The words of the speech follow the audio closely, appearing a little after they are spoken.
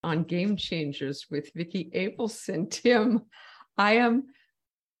on Game Changers with Vicki Abelson. Tim, I am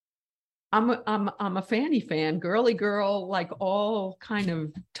I'm a Fanny fan, girly girl, like all kind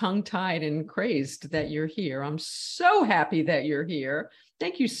of tongue-tied and crazed that you're here. I'm so happy that you're here.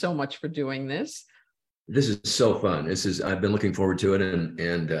 Thank you so much for doing this. This is so fun. I've been looking forward to it,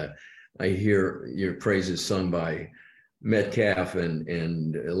 and I hear your praises sung by Metcalf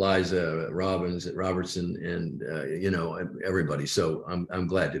and Eliza Robertson and everybody. So I'm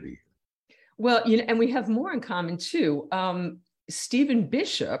glad to be here. Well, and we have more in common too. Stephen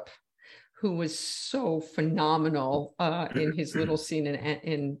Bishop, who was so phenomenal in his little scene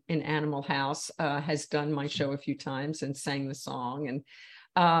in Animal House, has done my show a few times and sang the song.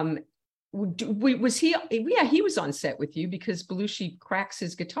 And was he? Yeah, he was on set with you because Belushi cracks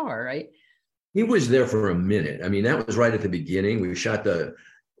his guitar, right? He was there for a minute. I mean, that was right at the beginning. We shot the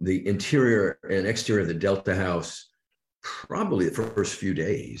interior and exterior of the Delta House probably the first few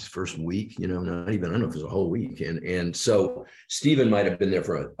days, first week, not even, I don't know if it was a whole week. And so Stephen might have been there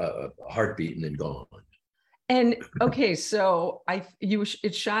for a heartbeat and then gone. And okay, so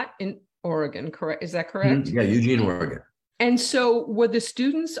it's shot in Oregon, correct? Is that correct? Yeah, Eugene, Oregon. And so were the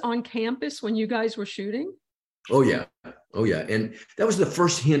students on campus when you guys were shooting? Oh yeah. And that was the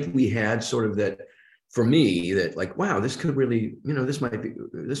first hint we had, sort of, that for me, that like, wow, this could really, this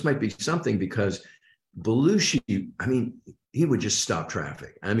might be something, because Belushi, I mean, he would just stop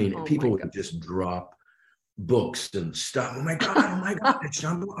traffic. I mean, people would just drop books and stuff. Oh my God, it's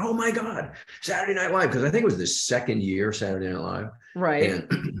oh my God, Saturday Night Live. Because I think it was the second year Saturday Night Live. Right.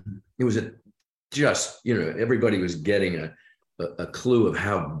 And it was everybody was getting a clue of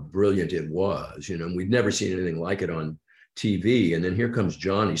how brilliant it was, and we'd never seen anything like it on TV. And then here comes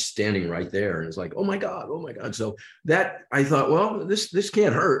John, he's standing right there, and it's like, oh my God. So that, I thought, well, this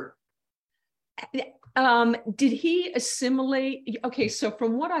can't hurt. Did he assimilate? Okay, so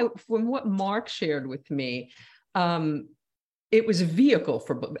from what Mark shared with me, it was a vehicle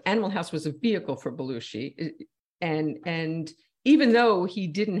for Animal House was a vehicle for Belushi, and even though he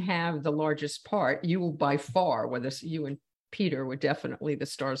didn't have the largest part, you by far, whether you and Peter were definitely the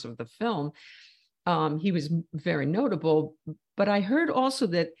stars of the film. He was very notable, but I heard also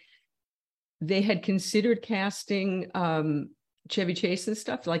that they had considered casting Chevy Chase and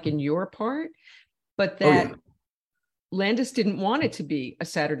stuff like in your part, but that Landis didn't want it to be a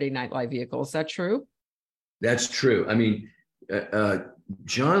Saturday Night Live vehicle. Is that true? That's true. I mean,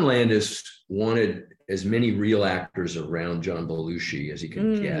 John Landis wanted as many real actors around John Belushi as he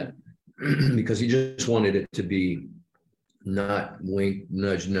could get, because he just wanted it to be not wink,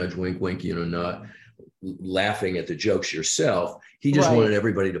 nudge, nudge, wink, wink, not laughing at the jokes yourself. He just wanted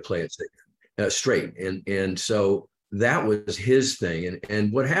everybody to play it straight. And so that was his thing.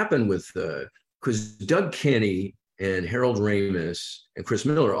 And what happened with, because Doug Kenny and Harold Ramis and Chris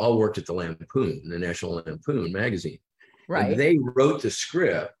Miller all worked at the Lampoon, the National Lampoon magazine. Right. And they wrote the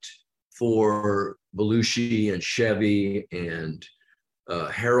script for Belushi and Chevy, and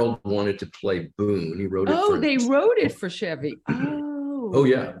Harold wanted to play Boone. He wrote it. Oh, they wrote it for Chevy. Oh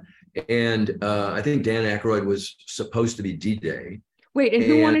yeah. And I think Dan Aykroyd was supposed to be D-Day. Wait, and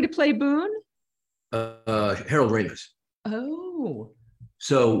who wanted to play Boone? Harold Ramis. Oh.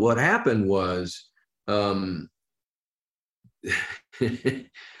 So what happened was that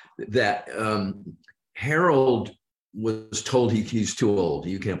Harold was told he's too old.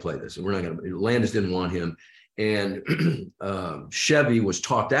 You can't play this. We're not going to. Landis didn't want him. And Chevy was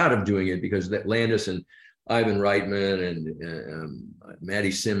talked out of doing it because that Landis and Ivan Reitman and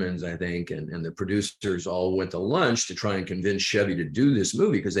Maddie Simmons, I think, and the producers all went to lunch to try and convince Chevy to do this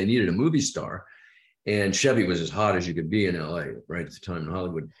movie because they needed a movie star. And Chevy was as hot as you could be in LA right at the time in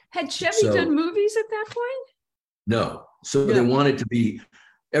Hollywood. Had Chevy done movies at that point? No. So they wanted to be,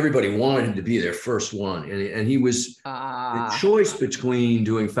 everybody wanted him to be their first one. And he was the choice between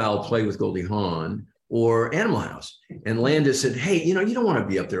doing Foul Play with Goldie Hawn or Animal House. And Landis said, hey, you don't want to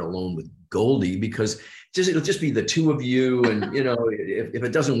be up there alone with Goldie because it'll just be the two of you. And, if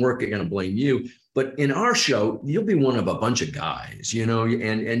it doesn't work, they're going to blame you. But in our show, you'll be one of a bunch of guys,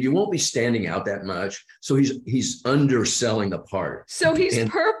 and you won't be standing out that much. So he's underselling the part. So he's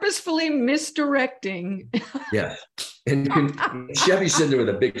purposefully misdirecting. Yeah. And Chevy's sitting there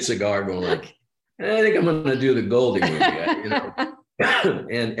with a big cigar going like, I think I'm going to do the Goldie movie,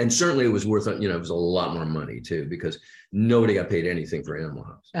 and certainly it was worth, it was a lot more money too, because nobody got paid anything for Animal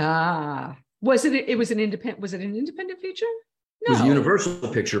House. Was it an independent feature? No. It was a Universal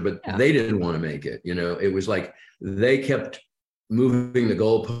picture, but they didn't want to make it. It was like they kept moving the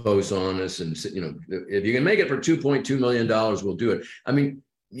goalposts on us, and if you can make it for $2.2 million, we'll do it. I mean,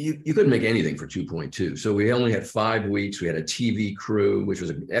 you couldn't make anything for 2.2. So we only had 5 weeks. We had a TV crew, which was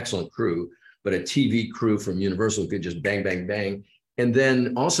an excellent crew, but a TV crew from Universal could just bang, bang, bang. And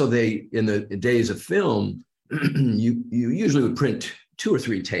then also they, in the days of film, you usually would print 2 or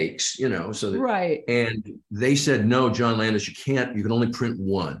 3 takes, you know, so that, right. And they said, no, John Landis, you can only print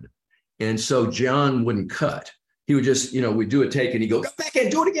 1. And so John wouldn't cut. He would just, you know, we'd do a take and he'd go back in,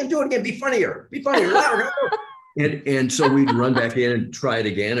 do it again, be funnier, louder. And so we'd run back in and try it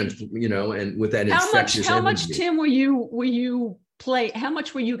again. And, you know, and with that infectious how much, Tim, were you how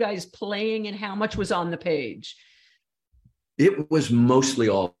much were you guys playing and how much was on the page? It was mostly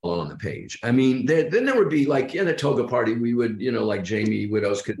all on the page. I mean, then there would be like in a toga party, we would, you know, like Jamie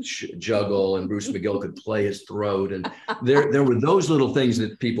Widows could juggle and Bruce McGill could play his throat. And there were those little things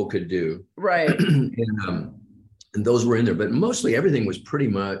that people could do. Right. And those were in there, but mostly everything was pretty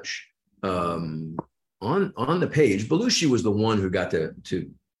much on the page. Belushi was the one who got to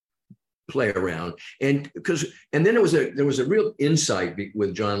play around. And then there was a real insight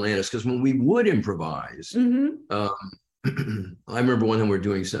with John Landis, because when we would improvise, I remember one time we were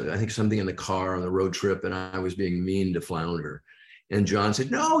doing something in the car on the road trip, and I was being mean to Flounder. And John said,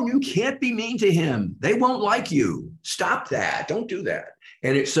 no, you can't be mean to him. They won't like you. Stop that. Don't do that.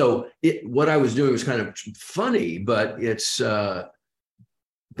 And what I was doing was kind of funny, but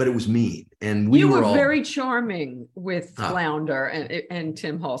but it was mean. And you were very charming with Flounder and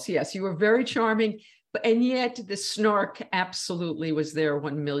Tim Hulse. Yes, you were very charming. And yet the snark absolutely was there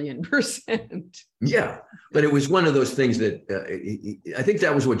 1,000,000%. Yeah, but it was one of those things that I think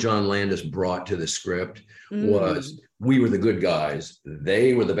that was what John Landis brought to the script was we were the good guys,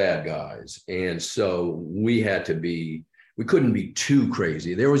 they were the bad guys. And so we couldn't be too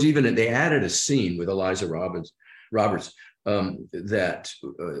crazy. There was they added a scene with Eliza Roberts that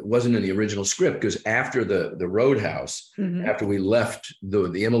wasn't in the original script, because after the Roadhouse, after we left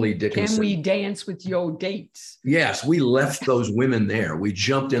the Emily Dickinson, Can We Dance With Your Dates? Yes, we left those women there. We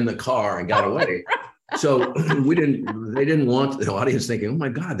jumped in the car and got away. So they didn't want the audience thinking, oh my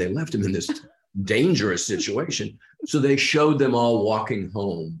God, they left him in this dangerous situation. So they showed them all walking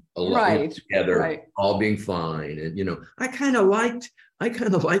home alone together, all being fine. And, you know, I kind of liked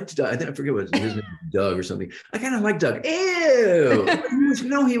Doug. I forget what his name was, Doug or something. I kind of liked Doug. Ew.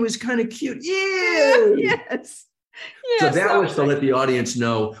 He was kind of cute. Ew. Yes. So that was to let the audience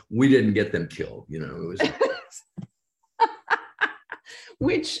know we didn't get them killed. You know, it was.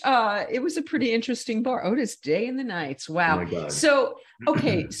 Which it was a pretty interesting bar. Otis Day and the Nights. Wow. Oh my God. So,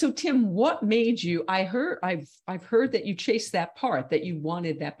 okay. So Tim, what made you, I've heard that you chased that part, that you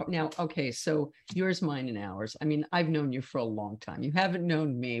wanted that part. Now, okay. So yours, mine, and ours. I mean, I've known you for a long time. You haven't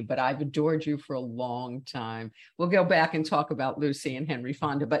known me, but I've adored you for a long time. We'll go back and talk about Lucy and Henry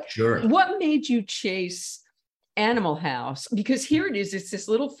Fonda, but sure. What made you chase Animal House? Because here it is, it's this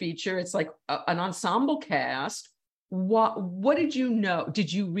little feature. It's like an ensemble cast. What did you know?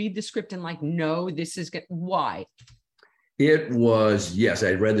 Did you read the script and like, no, this is good? Why? It was, yes,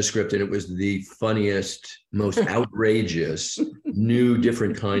 I read the script and it was the funniest, most outrageous, new,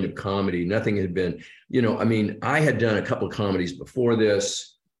 different kind of comedy. Nothing had been, you know, I mean, I had done a couple of comedies before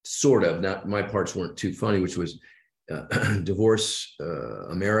this, sort of, not, my parts weren't too funny, which was Divorce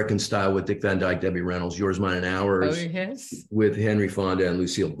American Style with Dick Van Dyke, Debbie Reynolds, Yours, Mine, and Ours, with Henry Fonda and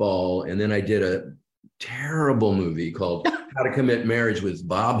Lucille Ball. And then I did a terrible movie called How to Commit Marriage with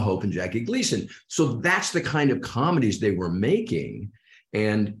Bob Hope and Jackie Gleason. So that's the kind of comedies they were making.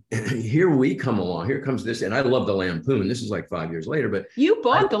 And here we come along, here comes this. And I love the Lampoon. This is like 5 years later, but you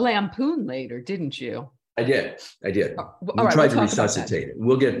bought the Lampoon later, didn't you? I did. We tried to resuscitate it.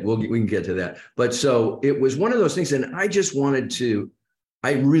 We can get to that. But so it was one of those things. And I just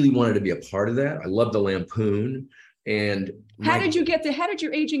I really wanted to be a part of that. I love the Lampoon. And how did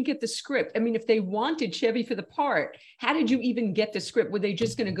your agent get the script? I mean, if they wanted Chevy for the part, how did you even get the script? Were they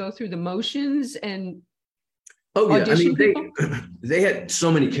just going to go through the motions and audition people? They had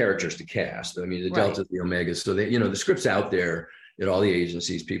so many characters to cast. I mean, the Deltas, the Omegas. So the script's out there at all the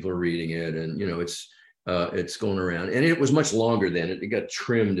agencies, people are reading it, and it's going around. And it was much longer then. It got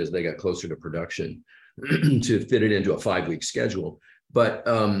trimmed as they got closer to production to fit it into a 5-week schedule. But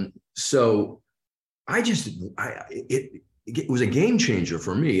so it was a game changer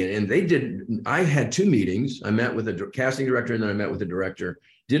for me. And I had 2 meetings. I met with a casting director and then I met with the director,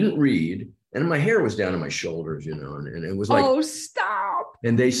 didn't read. And my hair was down to my shoulders, and it was like, oh, stop.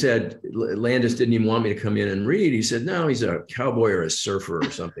 And they said, Landis didn't even want me to come in and read. He said, no, he's a cowboy or a surfer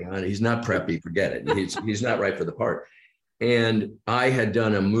or something. He's not preppy, forget it. He's not right for the part. And I had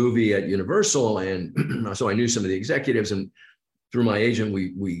done a movie at Universal. And so I knew some of the executives, and through my agent,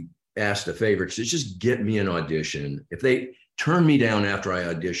 we asked a favor to just get me an audition. If turn me down after I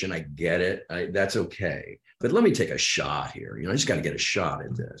audition. I get it. That's okay. But let me take a shot here. I just got to get a shot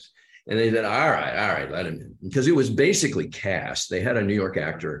at this. And they said, all right, let him in. Because it was basically cast. They had a New York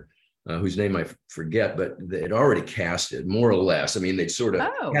actor whose name I forget, but they had already casted, more or less. I mean, they sort of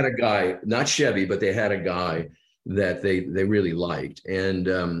had a guy, not Chevy, but they had a guy that they really liked. And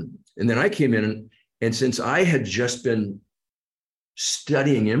then I came in, and since I had just been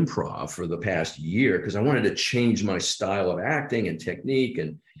studying improv for the past year, because I wanted to change my style of acting and technique.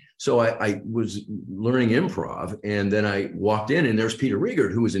 And so I was learning improv, and then I walked in, and there's Peter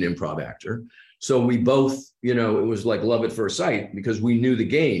Riegert, who was an improv actor. So we both, it was like love at first sight, because we knew the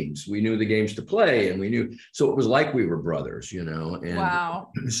games to play, and so it was like we were brothers, and wow.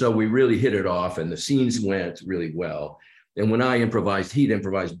 So we really hit it off, and the scenes went really well. And when I improvised, he'd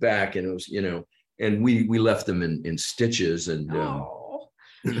improvise back, and it was, and we left them in stitches, and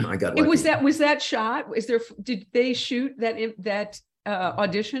I got lucky. Was that shot? Did they shoot that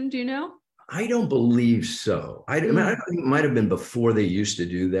audition? Do you know? I don't believe so. I think it might have been before they used to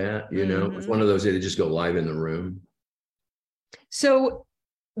do that. It's one of those, they just go live in the room. So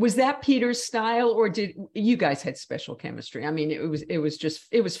was that Peter's style, or did you guys had special chemistry? I mean, it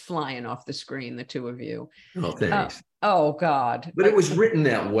was flying off the screen, the two of you. Oh, thanks. Oh God. But it was written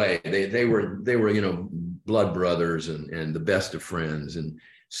that way. They were, blood brothers and the best of friends. And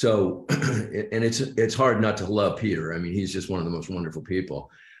so, and it's hard not to love Peter. I mean, he's just one of the most wonderful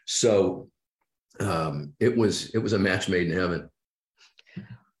people. So it was a match made in heaven.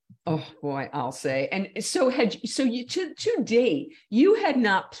 Oh boy, I'll say. And so you to date, you had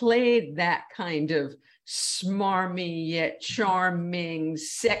not played that kind of smarmy yet charming,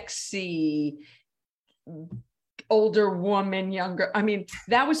 sexy, older woman, younger. I mean,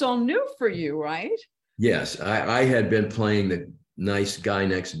 that was all new for you, right? Yes, I had been playing the nice guy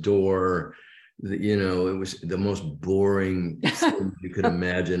next door. It was the most boring thing you could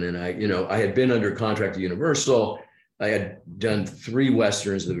imagine. And I had been under contract to Universal. I had done 3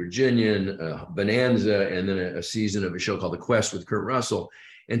 Westerns, The Virginian, Bonanza, and then a season of a show called The Quest with Kurt Russell.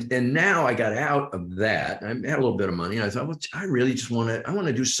 And now I got out of that. I had a little bit of money. And I thought, well, I really just want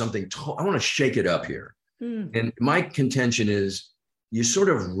to do something. I want to shake it up here. And my contention is you sort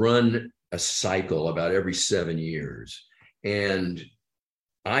of run a cycle about every 7 years. And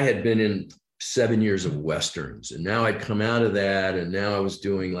I had been in 7 years of Westerns, and now I'd come out of that, and now I was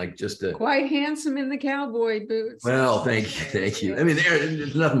doing like just quite handsome in the cowboy boots. Well, thank you. I mean,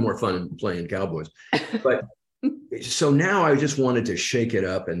 there's nothing more fun than playing cowboys. But so now I just wanted to shake it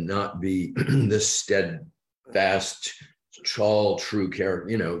up and not be this steadfast, tall, true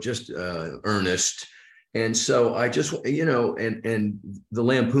character, just earnest. And so I just, and the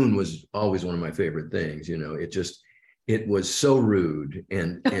Lampoon was always one of my favorite things. It was so rude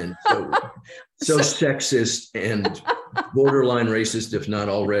and so sexist and borderline racist, if not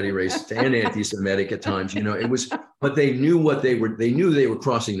already racist, and anti-Semitic at times. It was, but they knew they knew they were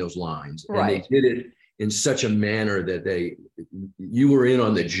crossing those lines, and right. They did it in such a manner that you were in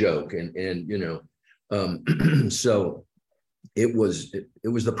on the joke, so it was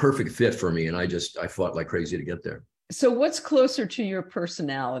the perfect fit for me, and I fought like crazy to get there. So what's closer to your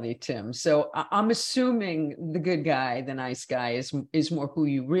personality, Tim? So I'm assuming the good guy, the nice guy is more who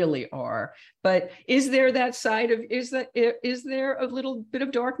you really are. But is there that side is there a little bit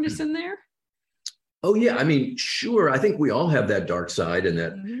of darkness in there? Oh yeah, I mean, sure. I think we all have that dark side, and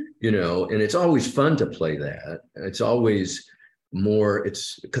that, and it's always fun to play that. It's always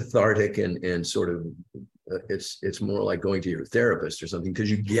it's cathartic and sort of, it's more like going to your therapist or something,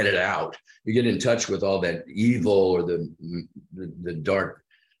 because you get it out. You get in touch with all that evil or the dark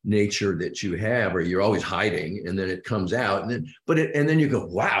nature that you have, or you're always hiding, and then it comes out, and then you go,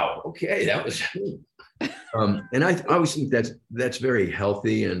 wow, okay, that was. And I always think that's very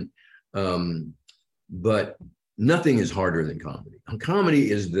healthy, and but nothing is harder than comedy.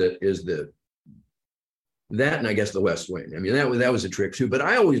 Comedy is that, and I guess the West Wing. I mean, that was a trick too. But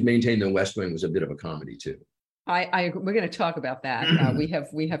I always maintained the West Wing was a bit of a comedy too. We're going to talk about that. We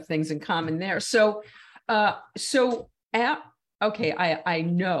have things in common there. So, okay, I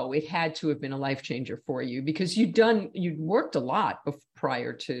know it had to have been a life changer for you, because you'd worked a lot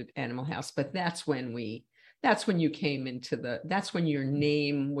prior to Animal House, but that's when you came into that's when your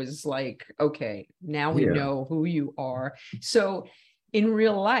name was like, okay, now we know who you are. So in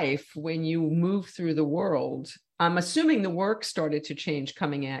real life, when you move through the world, I'm assuming the work started to change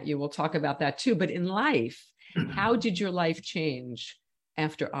coming at you. We'll talk about that too. But in life, how did your life change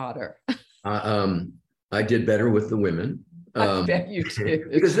after Otter? I did better with the women. I bet you did.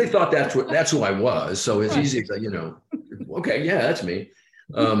 Because they thought that's who I was. So it's easy to, okay, yeah, that's me.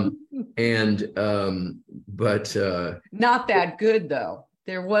 But but Not that good, though.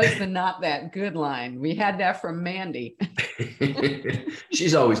 There was the not that good line. We had that from Mandy.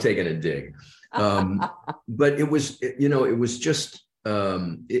 she's always taking a dig. But it was, it was just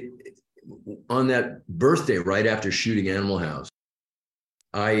on that birthday, right after shooting Animal House,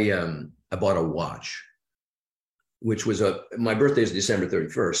 I bought a watch, which was my birthday is December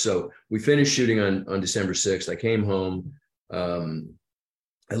 31st. So we finished shooting on December 6th. I came home.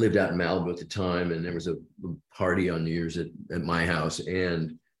 I lived out in Malibu at the time, and there was a party on New Year's at my house.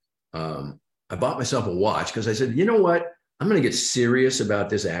 And I bought myself a watch because I said, you know what? I'm going to get serious about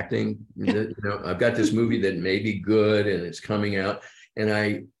this acting. I've got this movie that may be good and it's coming out. And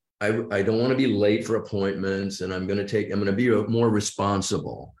I don't want to be late for appointments, and I'm going to be more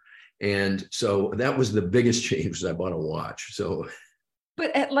responsible. And so that was the biggest change, was I bought a watch. So,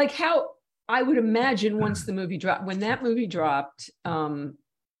 but like how I would imagine once the movie dropped, when that movie dropped,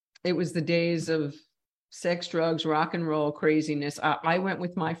 it was the days of sex, drugs, rock and roll craziness. I went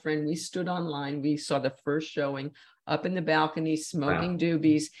with my friend. We stood online. We saw the first showing up in the balcony, smoking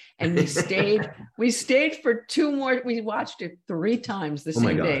doobies, and we stayed for 2 more. We watched it 3 times the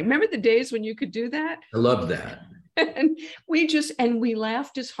same day. Remember the days when you could do that? I love that. And we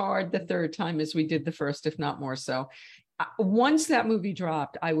laughed as hard the 3rd time as we did the first, if not more so. Once that movie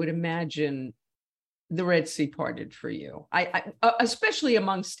dropped, I would imagine the Red Sea parted for you. I especially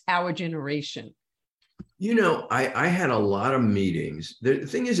amongst our generation. I had a lot of meetings. The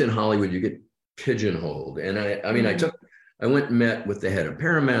thing is, in Hollywood, you get pigeonholed. And I went and met with the head of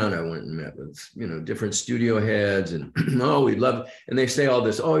Paramount. I went and met with, different studio heads, and, oh, we'd love, and they say all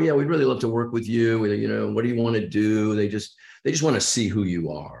this, oh yeah, we'd really love to work with you. What do you want to do? They just want to see who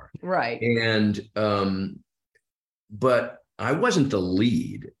you are. Right. And, but I wasn't the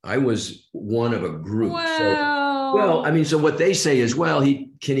lead. I was one of a group. Wow. So what they say is, well,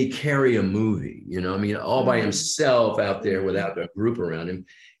 can he carry a movie? All by himself out there without a group around him.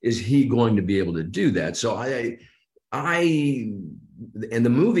 Is he going to be able to do that? So and the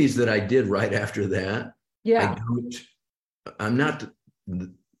movies that I did right after that, I'm not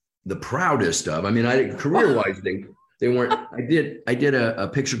the proudest of. Career-wise, they weren't. I did a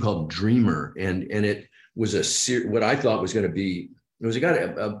picture called Dreamer, and it was what I thought was going to be. It was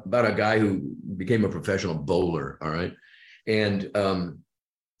about a guy who became a professional bowler. All right, and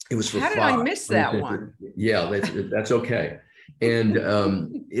it was for How Fox. did I miss that one? Yeah, that's okay. And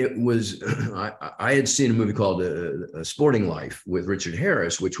it was, I had seen a movie called A Sporting Life with Richard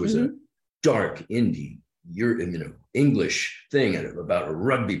Harris, which was a dark indie, English thing about a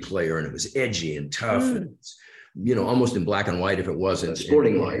rugby player, and it was edgy and tough, and almost in black and white if it wasn't.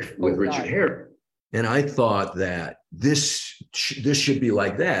 Sporting Life with Richard Harris. And I thought that this should be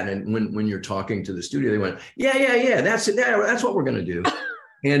like that. And when you're talking to the studio, they went, yeah, that's it. That's what we're going to do.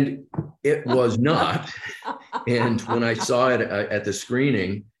 And it was not. And when I saw it at the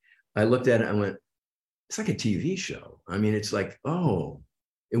screening, I looked at it and I went, it's like a TV show. It's like, oh,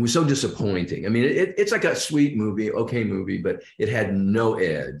 it was so disappointing. It's like a sweet movie, okay movie, but it had no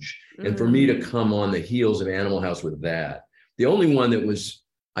edge. And for me to come on the heels of Animal House with that, the only one that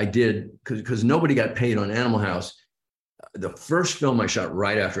I did, because nobody got paid on Animal House. The first film I shot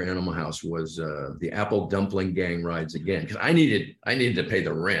right after Animal House was The Apple Dumpling Gang Rides Again, because I needed to pay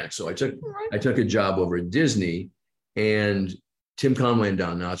the rent. So I took a job over at Disney, and Tim Conway and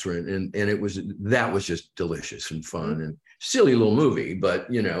Don Knotts were in, and that was just delicious and fun and silly little movie. But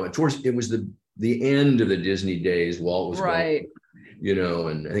it was the end of the Disney days. Walt was right,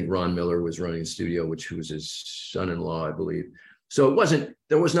 gone, and I think Ron Miller was running the studio, who was his son-in-law, I believe. So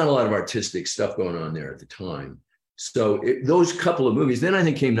there was not a lot of artistic stuff going on there at the time. So those couple of movies, then I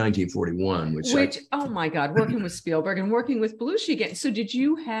think came 1941, which oh my God, working with Spielberg and working with Belushi again. So did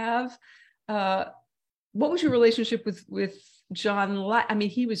you have, what was your relationship with John?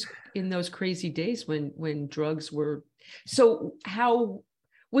 He was in those crazy days when drugs were. So how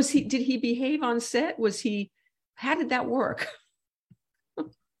was he? Did he behave on set? How did that work?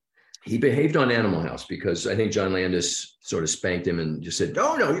 He behaved on Animal House because I think John Landis sort of spanked him and just said,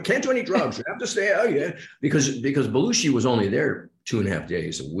 no, you can't do any drugs. You have to stay. Oh yeah. Because Belushi was only there 2.5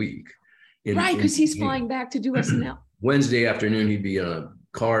 days a week. Right. Because he's flying back to do SNL. Wednesday afternoon, he'd be on a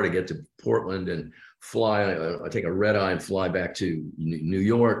car to get to Portland and take a red eye and fly back to New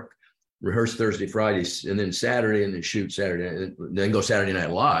York, rehearse Thursday, Friday, and then Saturday, and then shoot Saturday, and then go Saturday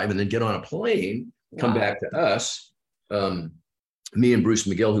Night Live, and then get on a plane, come back to us. Me and Bruce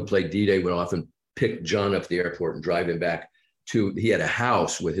McGill, who played D-Day, would often pick John up at the airport and drive him back he had a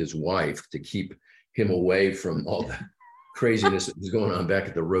house with his wife to keep him away from all the craziness that was going on back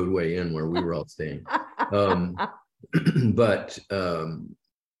at the Roadway Inn where we were all staying. But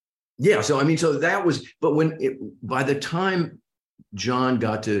yeah. So, I mean, so that was, but by the time John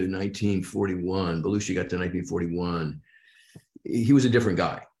got to 1941, Belushi got to 1941, he was a different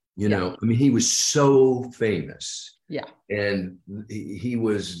guy. You know, I mean, he was so famous. Yeah. And he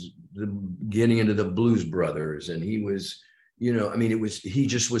was getting into the Blues Brothers, and he was, you know, I mean, he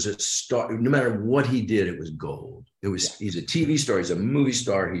just was a star. No matter what he did, it was gold. He's a TV star, he's a movie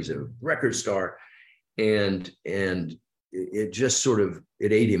star, he's a record star. And it just sort of,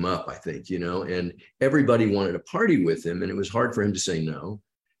 it ate him up, I think, you know, and everybody wanted to party with him, and it was hard for him to say no.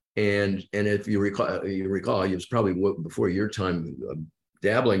 And if you recall, it was probably before your time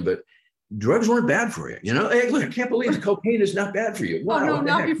dabbling, but drugs weren't bad for you. You know, hey, look, I can't believe cocaine is not bad for you. Wow, oh, no,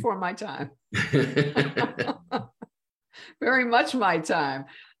 not before my time. Very much my time.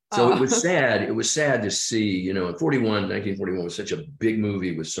 So it was sad. It was sad to see, you know, 1941 was such a big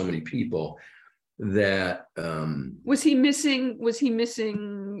movie with so many people that. Was he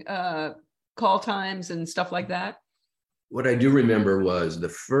missing call times and stuff like that? What I do remember was the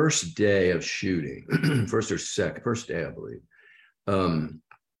first day of shooting, first day, I believe.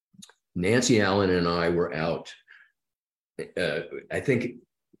 Nancy Allen and I were out, I think,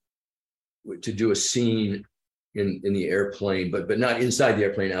 to do a scene in the airplane, but not inside the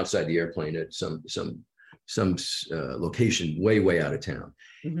airplane, outside the airplane at some location way out of town.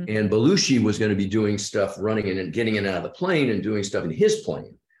 Mm-hmm. And Belushi was going to be doing stuff, running in and getting in and out of the plane and doing stuff in his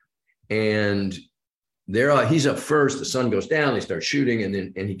plane. And he's up first, the sun goes down, they start shooting,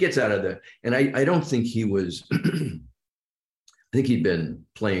 and he gets out of and I don't think he was, I think he'd been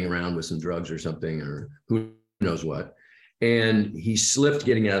playing around with some drugs or something, or who knows what. And he slipped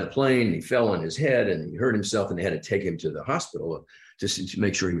getting out of the plane. He fell on his head and he hurt himself, and they had to take him to the hospital just to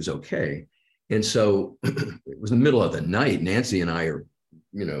make sure he was okay. And so it was in the middle of the night. Nancy and I are,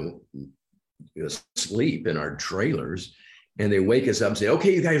 you know, asleep in our trailers, and they wake us up and say,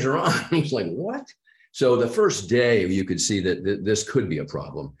 "Okay, you guys are on." I was like, "What?" So the first day you could see that this could be a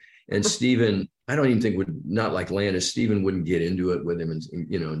problem. And Steven, I don't even think not like Landis, Steven wouldn't get into it with him and,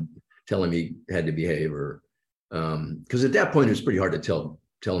 you know, tell him he had to behave, or because at that point it was pretty hard to tell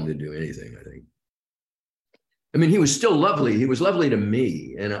him to do anything, I think. I mean, he was still lovely. He was lovely to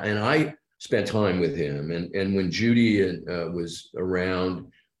me, and I spent time with him. And when Judy was around,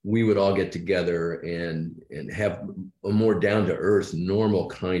 we would all get together and have a more down to earth, normal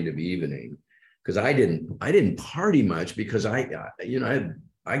kind of evening. Because I didn't party much, because I'm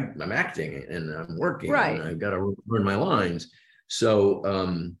acting and I'm working, right, and I've got to learn my lines.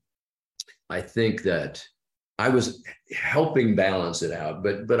 So I think that I was helping balance it out,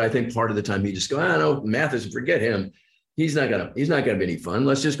 but I think part of the time he just go, no, Mathis, forget him. He's not gonna be any fun.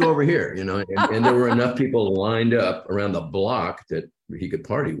 Let's just go over here, you know. And there were enough people lined up around the block that he could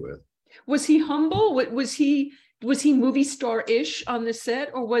party with. Was he humble? Was he movie star-ish on the set,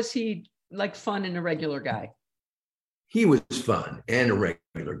 or was he like fun and a regular guy? He was fun and a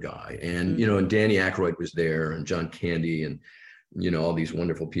regular guy. And, you know, and Danny Aykroyd was there, and John Candy, and, you know, all these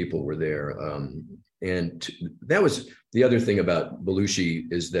wonderful people were there. And that was the other thing about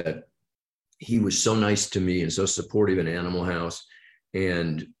Belushi, is that he was so nice to me and so supportive in Animal House.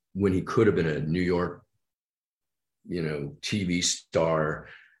 And when he could have been a New York, you know, TV star,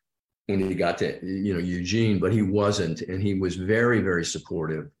 when he got to, you know, Eugene, but he wasn't. And he was very, very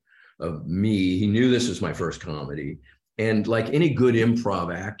supportive of me. He knew this was my first comedy. And like any good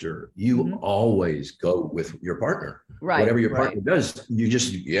improv actor, you always go with your partner. Right. Whatever your partner does, you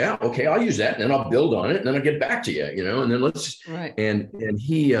just, yeah, okay, I'll use that, and then I'll build on it, and then I'll get back to you, you know, and then let's, right. And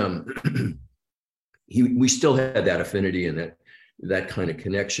he, we still had that affinity and that kind of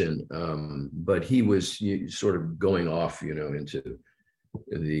connection. But he was sort of going off, you know, into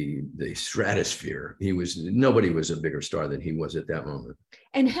the stratosphere. Nobody was a bigger star than he was at that moment.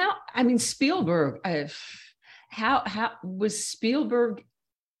 And Spielberg, how was Spielberg?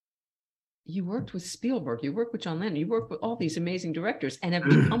 You worked with Spielberg, you worked with John Lennon, you worked with all these amazing directors and have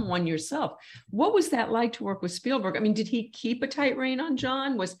become one yourself. What was that like to work with Spielberg? I mean, did he keep a tight rein on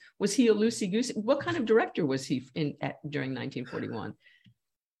John? Was he a loosey-goosey? What kind of director was he during 1941?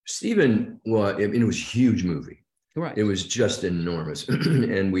 Steven, well, it was a huge movie. Right. It was just enormous.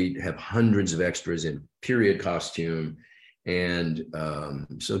 And we have hundreds of extras in period costume. And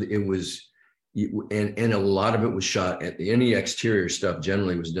so it was, and a lot of it was shot at any exterior stuff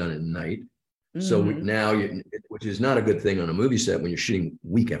generally was done at night. So now, which is not a good thing on a movie set when you're shooting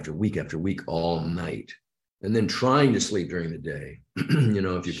week after week after week all night, and then trying to sleep during the day, you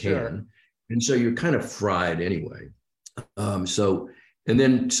know, if you can. And so you're kind of fried anyway. So, and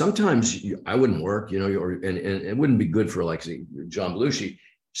then sometimes I wouldn't work, you know, and it wouldn't be good for like John Belushi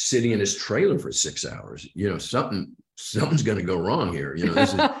sitting in his trailer for 6 hours, you know, something something's going to go wrong here.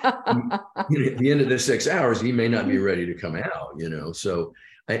 This is at the end of the 6 hours, he may not be ready to come out, So,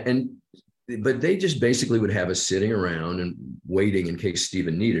 but they just basically would have us sitting around and waiting in case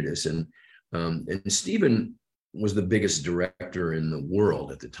Steven needed us. And Steven was the biggest director in the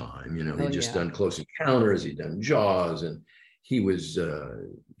world at the time. He'd just done Close Encounters, he'd done Jaws, and he was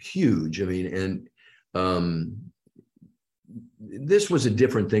huge. I mean, and this was a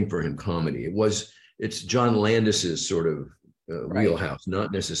different thing for him, comedy. It's John Landis's sort of wheelhouse,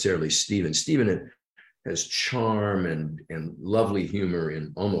 not necessarily Steven. Steven has charm and lovely humor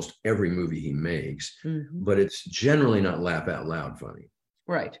in almost every movie he makes, but it's generally not laugh out loud funny.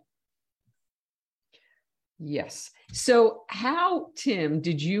 Right. Yes. So how, Tim,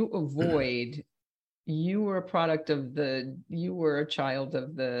 did you avoid, you were a child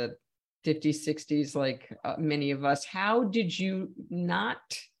of the 50s, 60s, like many of us. How did you not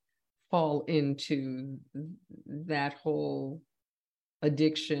fall into that whole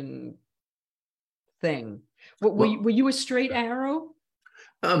addiction thing? Were you a straight arrow?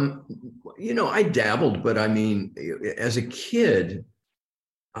 I dabbled, but I mean, as a kid,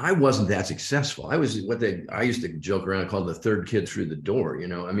 I wasn't that successful. I was I used to joke around and call the third kid through the door.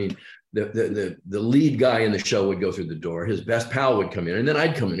 I mean, the lead guy in the show would go through the door. His best pal would come in, and then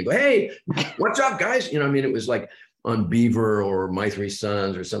I'd come in and go, "Hey, what's up, guys?" I mean, it was like on Beaver or My Three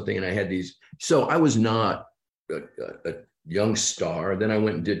Sons or something. And I had these. So I was not a young star. Then I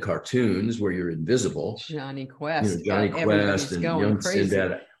went and did cartoons where you're invisible. Johnny Quest. Johnny Quest and Young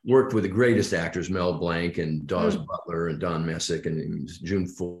Sinbad. Worked with the greatest actors, Mel Blanc and Dawes Butler and Don Messick and June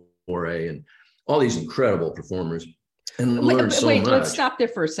Foray and all these incredible performers. And learned so much. Let's stop there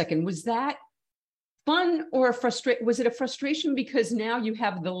for a second. Was that fun or was it a frustration because now you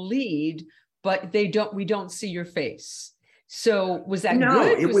have the lead, but we don't see your face? So was that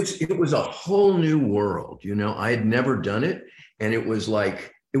good? It was a whole new world. I had never done it. And it was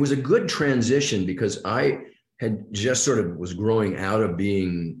a good transition because I had just sort of was growing out of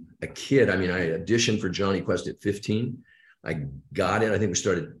being a kid. I mean, I auditioned for Johnny Quest at 15. I got it. I think we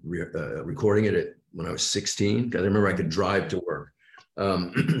started recording it when I was 16. Because I remember I could drive to work.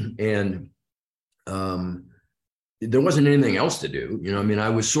 There wasn't anything else to do. I mean, I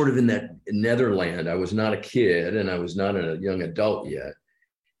was sort of in that netherland. I was not a kid and I was not a young adult yet.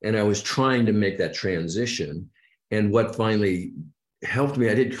 And I was trying to make that transition. And what finally helped me,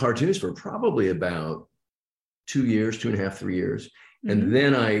 I did cartoons for probably about 2 years, 2.5, 3 years. And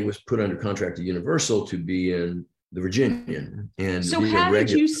then I was put under contract to Universal to be in The Virginian. And so how did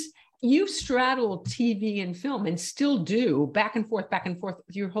you straddle TV and film and still do back and forth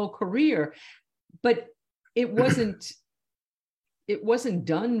your whole career, but it wasn't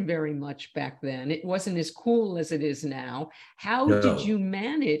done very much back then. It wasn't as cool as it is now. How did you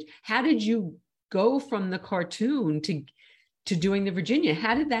manage? How did you go from the cartoon to doing The Virginia?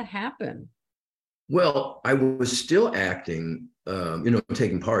 How did that happen? Well, I was still acting,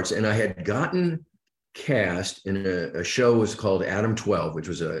 taking parts, and I had gotten cast in a show was called Adam 12, which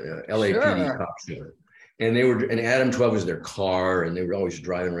was a LAPD cop show. And Adam 12 was their car, and they were always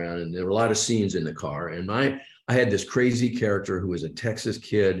driving around, and there were a lot of scenes in the car. And I had this crazy character who was a Texas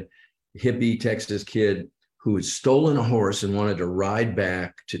kid, hippie Texas kid, who had stolen a horse and wanted to ride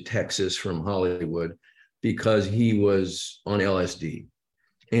back to Texas from Hollywood because he was on LSD.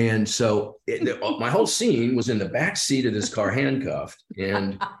 And so my whole scene was in the back seat of this car, handcuffed,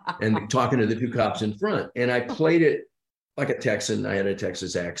 and talking to the two cops in front. And I played it like a Texan. I had a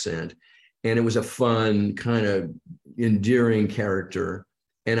Texas accent, and it was a fun, kind of endearing character.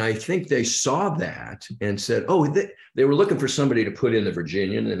 And I think they saw that and said, oh, they were looking for somebody to put in The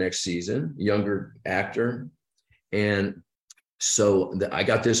Virginian the next season, younger actor. And so I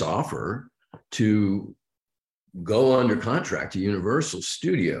got this offer to go under contract to Universal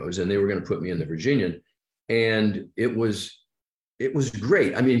Studios, and they were going to put me in The Virginian. And it was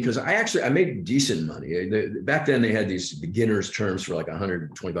great. I mean, because I made decent money. Back then they had these beginners terms for like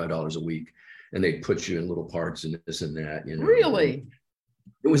 $125 a week, and they'd put you in little parts and this and that. Really?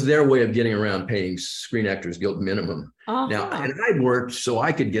 It was their way of getting around paying Screen Actors Guild minimum. Now, and I worked so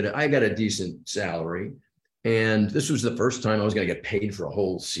I got a decent salary. And this was the first time I was going to get paid for a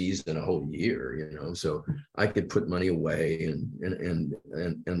whole season, a whole year, so I could put money away and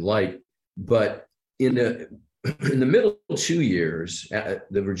but in the middle 2 years,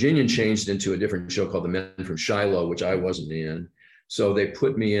 The Virginian changed into a different show called The Men from Shiloh, which I wasn't in. So they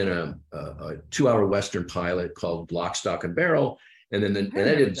put me in a 2-hour Western pilot called Lock, Stock and Barrel. And then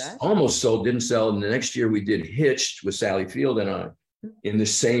didn't sell. And the next year we did Hitched with Sally Field and I, in the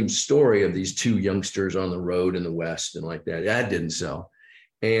same story of these two youngsters on the road in the West and like that. That didn't sell.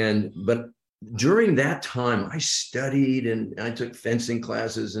 But during that time, I studied and I took fencing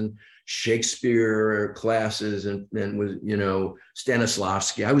classes and Shakespeare classes and was,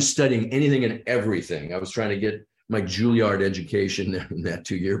 Stanislavski. I was studying anything and everything. I was trying to get my Juilliard education in that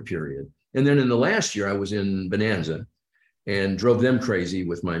 2-year period. And then in the last year, I was in Bonanza and drove them crazy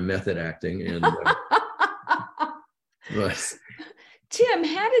with my method acting. And but Tim,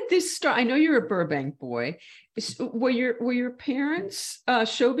 how did this start? I know you're a Burbank boy. Were your parents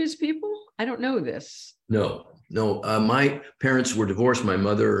showbiz people? I don't know this. No. My parents were divorced. My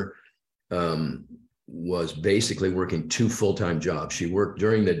mother was basically working 2 full-time jobs. She worked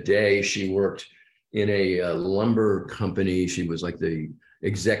during the day. She worked in a lumber company. She was like the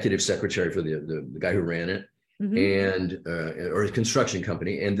executive secretary for the guy who ran it, and or a construction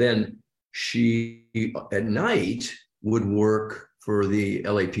company. And then she at night would work for the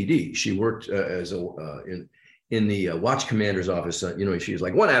LAPD. She worked as in the watch commander's office. She was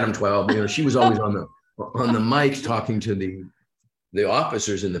like 1 Adam 12. She was always on the mic talking to the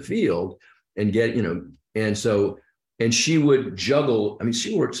officers in the field and and she would juggle. I mean,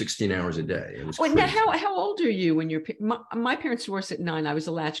 she worked 16 hours a day. It was crazy. Now, how old are you when my parents divorced at 9? I was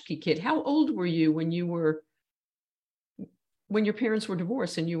a latchkey kid. How old were you when your parents were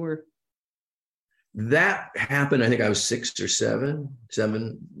divorced and you were? That happened, I think I was 6 or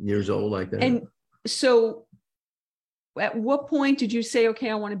 7 years old, like that. And so at what point did you say, okay,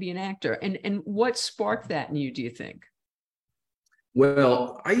 I want to be an actor? And what sparked that in you, do you think?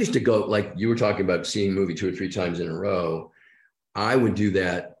 Well, I used to go, like you were talking about seeing a movie 2 or 3 times in a row. I would do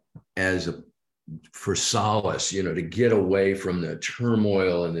that for solace, to get away from the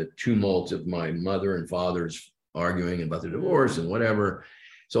turmoil and the tumult of my mother and father's arguing about the divorce and whatever.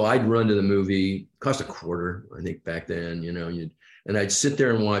 So I'd run to the movie, cost $0.25, I think back then, and I'd sit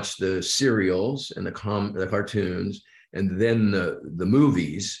there and watch the serials and the cartoons and then the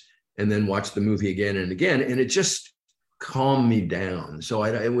movies, and then watch the movie again and again. And it just calmed me down. So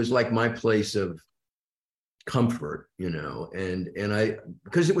it was like my place of comfort, and I,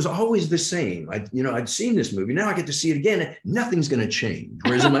 because it was always the same. I'd seen this movie. Now I get to see it again. Nothing's going to change.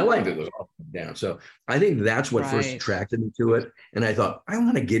 Whereas in my life, it was up and down. So I think that's what first attracted me to it. And I thought, I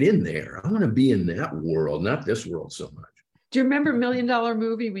want to get in there. I want to be in that world, not this world so much. Do you remember $1 Million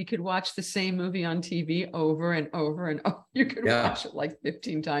Movie? We could watch the same movie on TV over and over and over. You could watch it like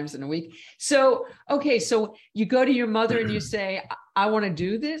 15 times in a week. So, okay. So you go to your mother and you say, I want to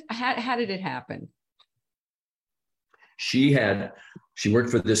do this. How did it happen? She worked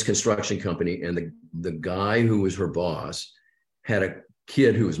for this construction company, and the guy who was her boss had a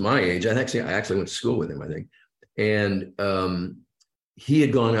kid who was my age. I actually went to school with him, I think. And he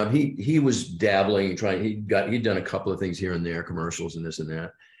had gone up, he was dabbling, he'd done a couple of things here and there, commercials and this and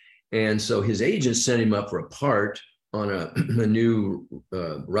that. And so his agent sent him up for a part on a new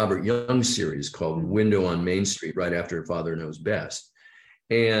Robert Young series called Window on Main Street, right after Father Knows Best.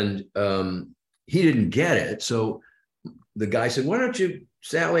 And he didn't get it. So the guy said, why don't you,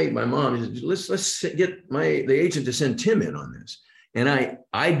 Sally, my mom, he said, let's get the agent to send Tim in on this. And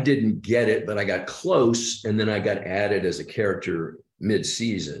I didn't get it, but I got close, and then I got added as a character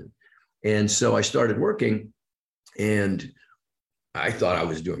mid-season. And so I started working, and I thought I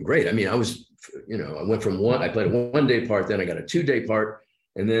was doing great. I mean, I went from I played a 1-day part, then I got a 2-day part,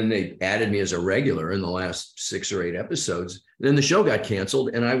 and then they added me as a regular in the last 6 or 8 episodes. Then the show got canceled,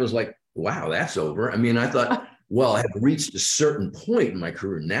 and I was like, wow, that's over. I mean, I thought, well, I had reached a certain point in my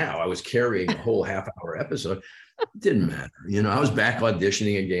career now. I was carrying a whole half-hour episode. It didn't matter. I was back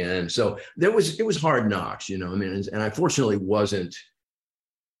auditioning again. So it was hard knocks, I mean, and I fortunately wasn't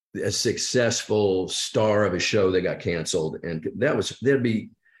a successful star of a show that got canceled. And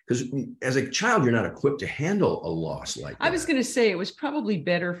because as a child, you're not equipped to handle a loss like that. I was going to say, it was probably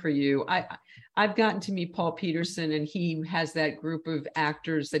better for you. I've gotten to meet Paul Peterson, and he has that group of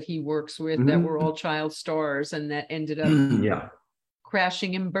actors that he works with that were all child stars, and that ended up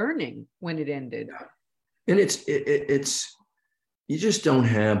crashing and burning when it ended. And it's you just don't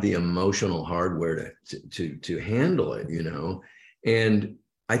have the emotional hardware to handle it, And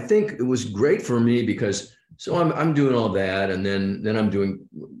I think it was great for me because I'm doing all that, and then I'm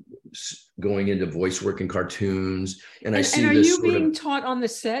going into voice work and cartoons, and I see. And are you being taught on the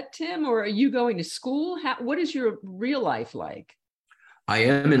set, Tim, or are you going to school? What is your real life like? I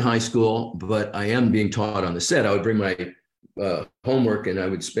am in high school, but I am being taught on the set. I would bring my homework, and I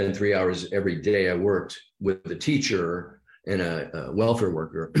would spend 3 hours every day. I worked with a teacher and a welfare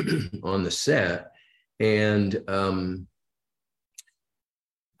worker on the set, and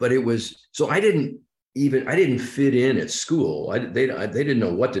but it was so I didn't fit in at school. They didn't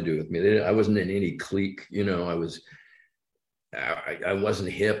know what to do with me. I wasn't in any clique, I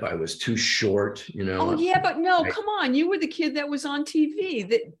wasn't hip. I was too short, you Oh know. yeah, but no, come on. You were the kid that was on TV.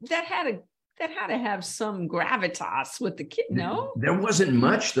 That had to have some gravitas with the kid, no? There wasn't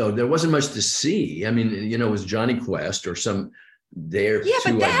much though. There wasn't much to see. I mean, you know, it was Johnny Quest or some there Yeah,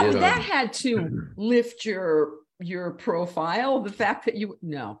 but too. I did that on. had to lift your profile. The fact that you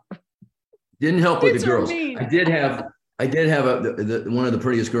no. Didn't help with Kids the are girls. mean. I did have one of the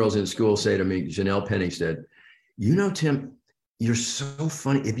prettiest girls in school say to me, Janelle Penny said, "You know, Tim, you're so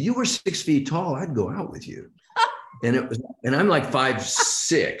funny. If you were 6 feet tall, I'd go out with you." And it was, and I'm like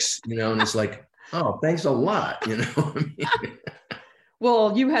 5'6", you know, and it's like, oh, thanks a lot, you know.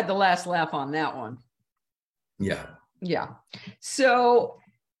 Well, you had the last laugh on that one. Yeah. Yeah. So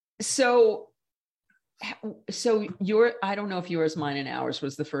your, I don't know if yours, mine, and ours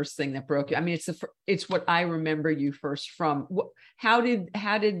was the first thing that broke you. I mean, it's what I remember you first from. How did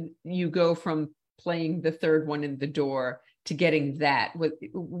you go from playing the third one in the door to getting that?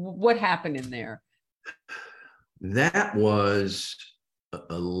 What happened in there? That was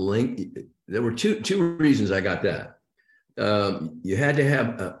a link. There were two reasons I got that. You had to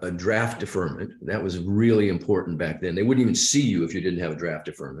have a draft deferment. That was really important back then. They wouldn't even see you if you didn't have a draft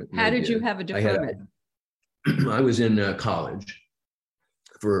deferment. How did you have a deferment? I was in college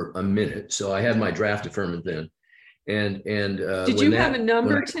for a minute, so I had my draft deferment then. And did you have a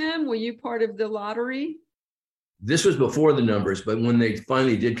number, Tim? Were you part of the lottery? This was before the numbers, but when they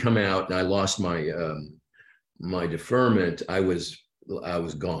finally did come out, and I lost my my deferment, I was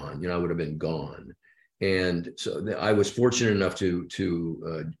gone. You know, I would have been gone. And so I was fortunate enough to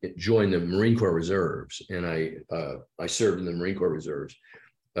join the Marine Corps Reserves, and I served in the Marine Corps Reserves,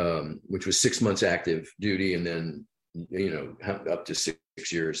 which was 6 months active duty, and then, you know, up to 6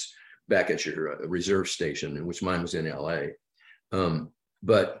 years back at your reserve station, in which mine was in LA.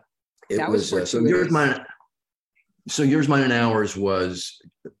 But it that was so yours, mine. So yours, mine, and ours was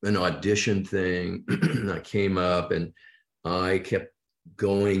an audition thing. I came up and I kept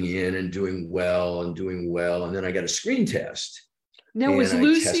going in and doing well. And then I got a screen test. Now, was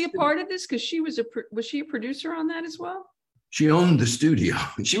Lucy a part of this? Because was she a producer on that as well? She owned the studio.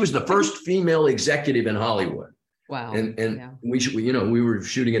 She was the first female executive in Hollywood. Wow. And yeah. we were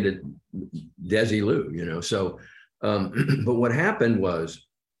shooting it at Desilu, you know. So, but what happened was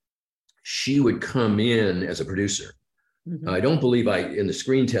she would come in as a producer. Mm-hmm. I don't believe in the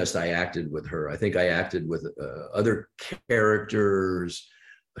screen test, I acted with her. I think I acted with other characters,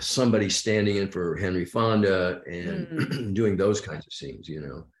 somebody standing in for Henry Fonda and doing those kinds of scenes,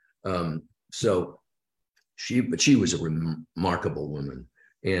 you know. So she was a remarkable woman.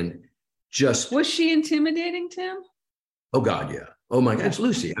 And just. Was she intimidating, Tim? Oh God, yeah. Oh my God, it's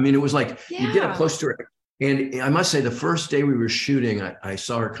Lucy. I mean, it was like, you get up close to her. And I must say, the first day we were shooting, I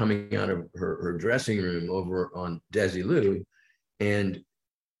saw her coming out of her dressing room over on Desilu, and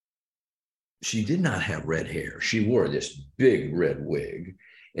she did not have red hair. She wore this big red wig,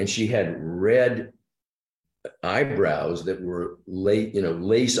 and she had red eyebrows that were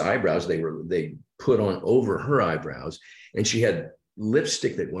lace eyebrows. They put on over her eyebrows, and she had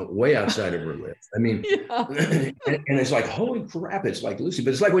lipstick that went way outside of her lips. I mean, and it's like, holy crap, it's like Lucy.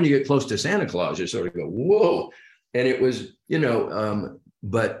 But it's like when you get close to Santa Claus, you sort of go, whoa. And it was, you know,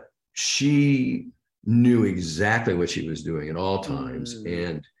 but she knew exactly what she was doing at all times.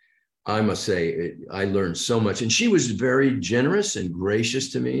 And I must say, I learned so much. And she was very generous and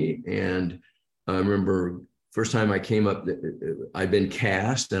gracious to me. And I remember first time I came up, I'd been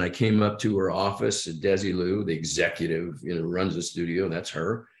cast, and I came up to her office at Desilu, the executive, you know, runs the studio. That's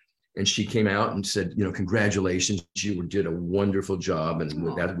her. And she came out and said, you know, congratulations, you did a wonderful job. And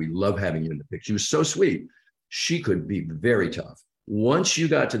with that, we love having you in the picture. She was so sweet. She could be very tough. Once you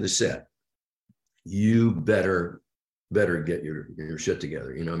got to the set, you better get your shit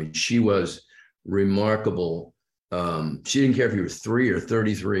together. You know, I mean, she was remarkable. She didn't care if you were 3 or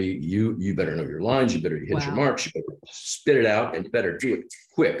 33. You better know your lines. You better hit your marks. You better spit it out, and you better do it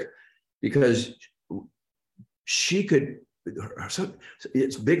quick, because she could. So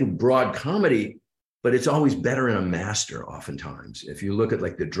it's big, broad comedy, but it's always better in a master. Oftentimes, if you look at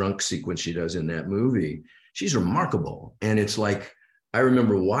like the drunk sequence she does in that movie, she's remarkable. And it's like, I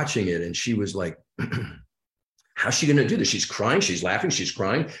remember watching it, and she was like, how's she going to do this? She's crying, she's laughing, she's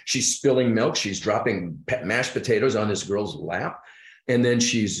crying, she's spilling milk, she's dropping mashed potatoes on this girl's lap. And then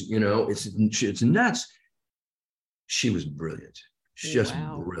she's, you know, it's nuts. She was brilliant. She's just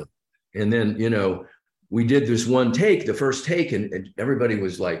brilliant. And then, you know, we did this one take, the first take, and everybody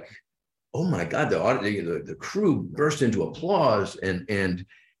was like, oh my God, the crew burst into applause. And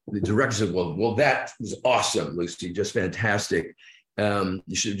the director said, well, that was awesome, Lucy, just fantastic.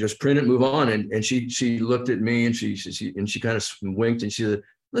 You should just print it, move on. And she looked at me and she kind of winked and she said,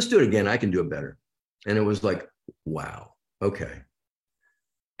 let's do it again. I can do it better. And it was like, wow. Okay.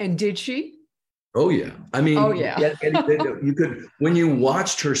 And did she? Oh yeah. I mean, oh yeah. You could, when you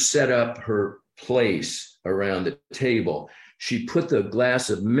watched her set up her place around the table, she put the glass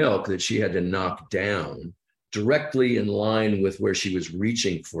of milk that she had to knock down directly in line with where she was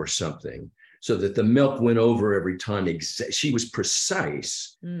reaching for something, so that the milk went over every time. She was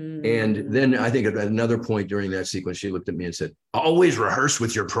precise. And then I think at another point during that sequence, she looked at me and said, always rehearse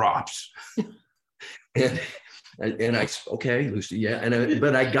with your props. and I, okay, Lucy, yeah.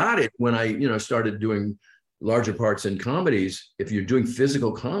 But I got it when I, started doing larger parts in comedies. If you're doing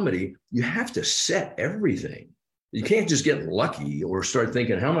physical comedy, you have to set everything. You can't just get lucky or start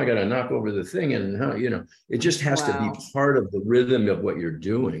thinking, how am I going to knock over the thing? And how, it just has to be part of the rhythm of what you're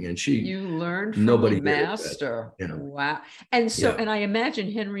doing. And you learned from a master. Wow. And so, and I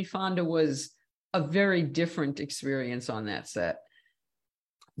imagine Henry Fonda was a very different experience on that set.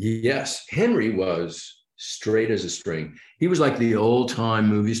 Yes. Henry was straight as a string. He was like the old time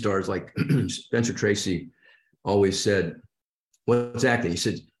movie stars, like Spencer Tracy always said, what's acting? He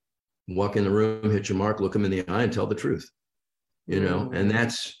said, walk in the room, hit your mark, look them in the eye and tell the truth, and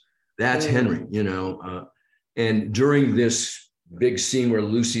that's Henry, and during this big scene where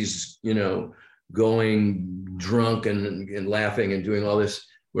Lucy's, going drunk and laughing and doing all this,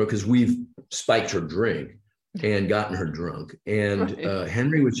 because we've spiked her drink and gotten her drunk. And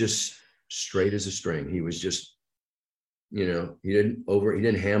Henry was just straight as a string. He was just, he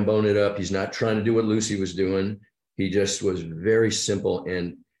didn't ham bone it up. He's not trying to do what Lucy was doing. He just was very simple.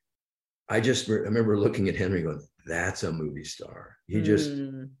 And I just remember looking at Henry going, that's a movie star. You just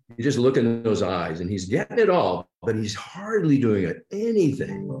look in those eyes and he's getting it all, but he's hardly doing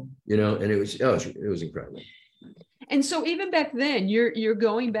anything, and it was incredible. And so even back then, you're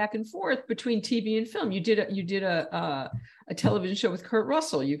going back and forth between TV and film. You did a television show with Kurt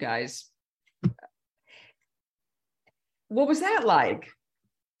Russell, you guys. What was that like?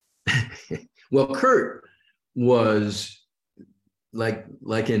 Well, Kurt was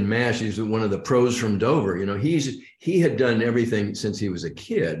like in MASH, he's one of the pros from Dover. He had done everything since he was a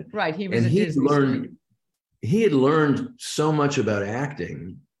kid. Right. He was he had learned so much about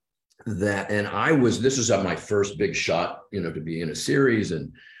acting that, and this was my first big shot, to be in a series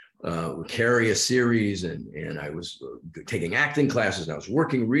and carry a series, and I was taking acting classes and I was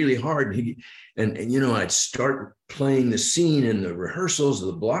working really hard. And I'd start playing the scene in the rehearsals,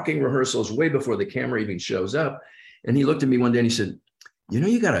 the blocking rehearsals, way before the camera even shows up. And he looked at me one day and he said,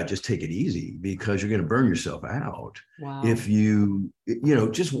 you got to just take it easy because you're going to burn yourself out. Wow. If you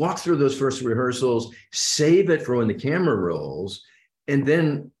just walk through those first rehearsals, save it for when the camera rolls, and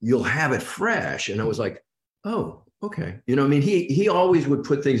then you'll have it fresh. And I was like, oh, okay. He always would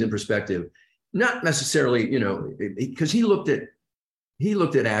put things in perspective, not necessarily, because he looked at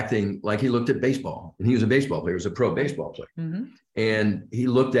acting like he looked at baseball, and he was a baseball player, he was a pro baseball player. Mm-hmm. And he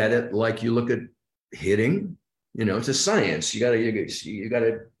looked at it like you look at hitting. It's a science. You gotta, and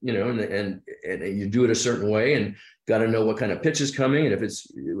you do it a certain way, and got to know what kind of pitch is coming, and if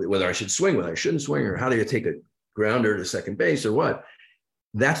it's whether I should swing, whether I shouldn't swing, or how do you take a grounder to second base or what.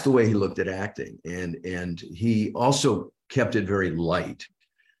 That's the way he looked at acting, and he also kept it very light.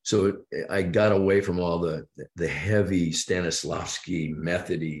 So I got away from all the heavy Stanislavski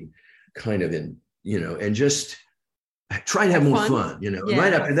methody kind of and just try to have more fun. Yeah.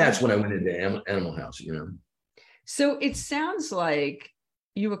 Right after that's when I went into Animal House. So it sounds like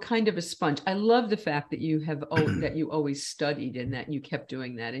you were kind of a sponge. I love the fact that you have that you always studied and that you kept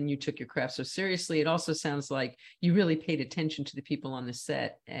doing that and you took your craft so seriously. It also sounds like you really paid attention to the people on the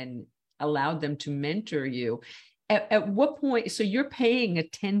set and allowed them to mentor you. At what point, so you're paying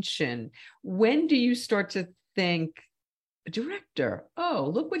attention, when do you start to think, director,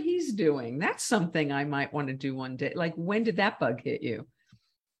 oh, look what he's doing. That's something I might want to do one day. Like, when did that bug hit you?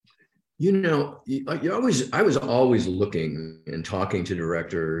 I was always looking and talking to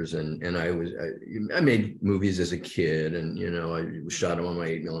directors, and I made movies as a kid, and I shot them on my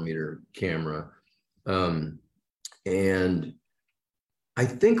 8mm camera, and I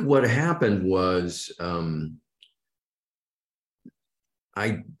think what happened was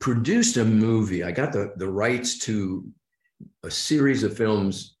I produced a movie. I got the rights to a series of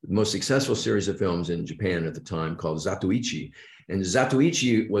films, the most successful series of films in Japan at the time, called Zatoichi. And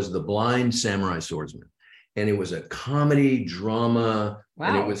Zatoichi was the blind samurai swordsman. And it was a comedy drama. Wow.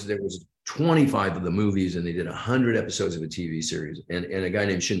 And there was 25 of the movies, and they did 100 episodes of a TV series. And a guy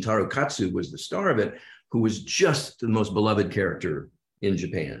named Shintaro Katsu was the star of it, who was just the most beloved character in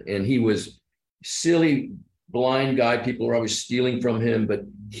Japan. And he was silly, blind guy. People were always stealing from him, but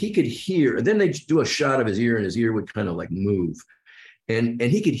he could hear. And then they do a shot of his ear, and his ear would kind of like move. And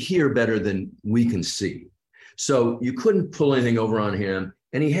he could hear better than we can see. So you couldn't pull anything over on him.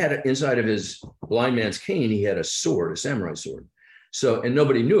 And he had inside of his blind man's cane, he had a sword, a samurai sword. So, and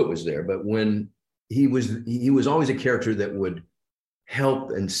nobody knew it was there. But when he was always a character that would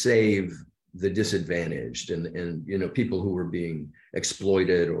help and save the disadvantaged and you know, people who were being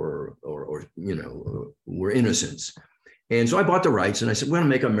exploited or you know, were innocents. And so I bought the rights and I said, we're going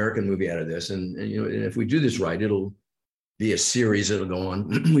to make an American movie out of this. And you know, and if we do this right, it'll be a series that'll go on.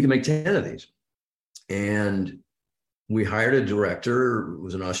 We can make 10 of these. And we hired a director, it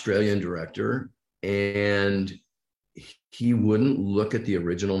was an Australian director, and he wouldn't look at the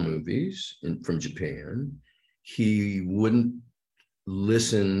original movies from Japan. He wouldn't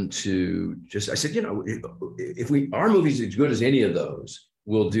listen to I said, you know, if our movie's as good as any of those,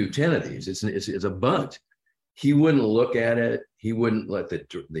 we'll do 10 of these. It's a bunt. He wouldn't look at it. He wouldn't let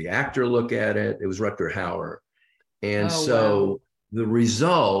the actor look at it. It was Rutger Hauer. And wow. The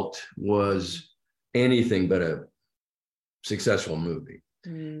result was anything but a successful movie. I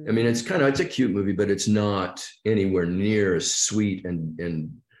mean, it's a cute movie, but it's not anywhere near as sweet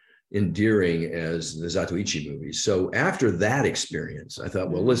and endearing as the Zatoichi movies. So after that experience, I thought,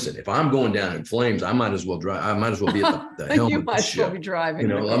 well, listen, if I'm going down in flames, I might as well drive. I might as well be at the helm of the ship. You might as well be driving. You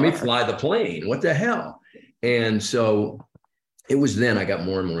know, let me fly the plane. What the hell? And so it was then I got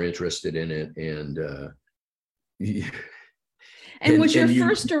more and more interested in it. And was your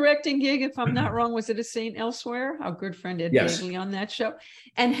first directing gig, if I'm not wrong, was it a St. Elsewhere? Our good friend Ed Begley on that show.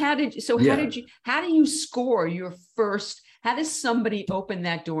 And how do you score your first? How does somebody open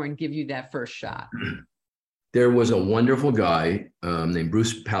that door and give you that first shot? There was a wonderful guy named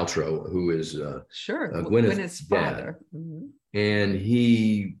Bruce Paltrow, who is Gwyneth's father. Mm-hmm. And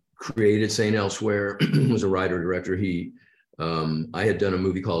he created St. Elsewhere, was a writer, director. I had done a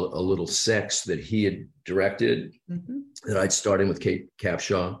movie called A Little Sex that he had directed, that I'd starred in with Kate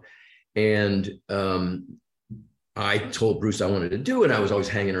Capshaw. And I told Bruce I wanted to do it. I was always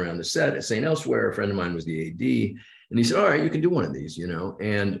hanging around the set at St. Elsewhere. A friend of mine was the AD. And he said, all right, you can do one of these, you know?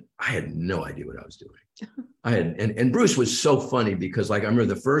 And I had no idea what I was doing. And Bruce was so funny because, like, I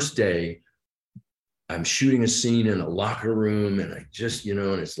remember the first day I'm shooting a scene in a locker room and I just, you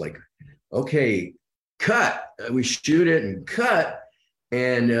know, and it's like, okay, cut. We shoot it and cut.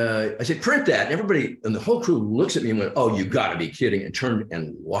 And I said, print that. And everybody and the whole crew looks at me and went, oh, you got to be kidding. And turned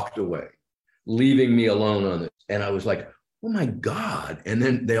and walked away, leaving me alone on this. And I was like, oh my God. And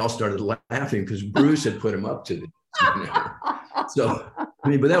then they all started laughing because Bruce had put him up to this. You know? So, I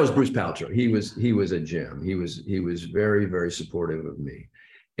mean, but that was Bruce Paltrow. He was a gem. He was very, very supportive of me.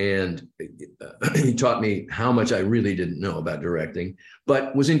 And he taught me how much I really didn't know about directing,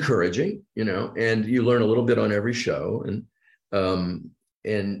 but was encouraging, you know, and you learn a little bit on every show. And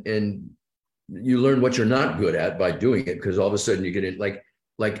you learn what you're not good at by doing it, because all of a sudden you get in like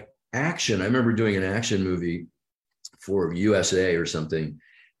action. I remember doing an action movie for USA or something,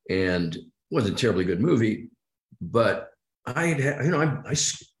 and it wasn't a terribly good movie, but I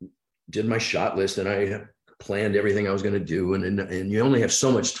did my shot list and I planned everything I was going to do. And you only have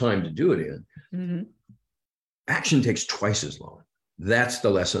so much time to do it in. Mm-hmm. Action takes twice as long. That's the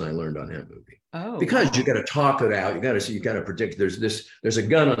lesson I learned on that movie. Oh, because wow. You got to talk it out. You got to predict. There's a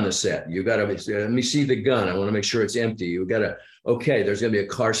gun on the set. You got to let me see the gun. I want to make sure it's empty. You got to, okay, there's going to be a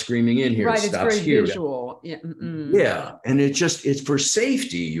car screaming in here. Right. It stops it's very here. Visual. Yeah. Mm-mm. Yeah. And it's for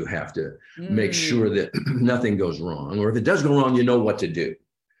safety. You have to make sure that nothing goes wrong, or if it does go wrong, you know what to do.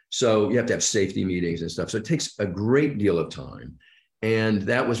 So you have to have safety meetings and stuff. So it takes a great deal of time. And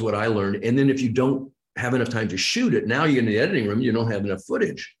that was what I learned. And then if you don't have enough time to shoot it, now you're in the editing room, you don't have enough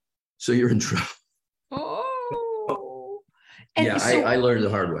footage. So you're in trouble. Oh. Yeah, so, I learned the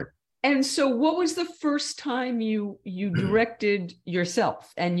hard way. And so what was the first time you directed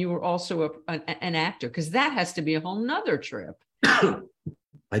yourself and you were also an actor? Because that has to be a whole nother trip.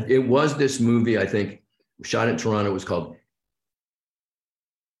 It was this movie, I think, shot in Toronto. It was called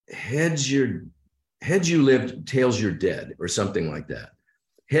Heads You Lived, Tails You're Dead, or something like that.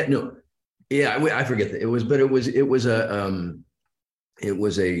 I forget that. It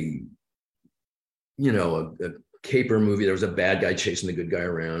was a caper movie. There was a bad guy chasing the good guy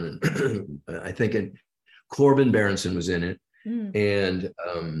around, and I think Corbin Berenson was in it, and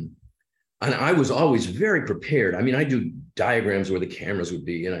I was always very prepared. I mean, I do diagrams where the cameras would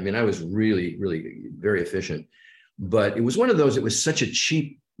be, and I mean, I was really, really very efficient. But it was one of those. It was such a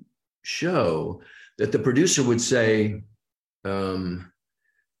cheap show that the producer would say,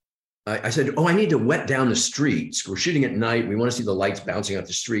 I said, oh, I need to wet down the streets. We're shooting at night. We want to see the lights bouncing off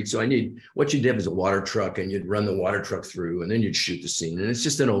the street. So what you did was a water truck, and you'd run the water truck through, and then you'd shoot the scene. And it's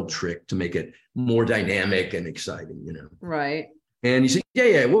just an old trick to make it more dynamic and exciting, Right. And he said,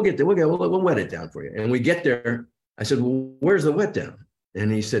 yeah, we'll get there. We'll wet it down for you. And we get there. I said, well, where's the wet down?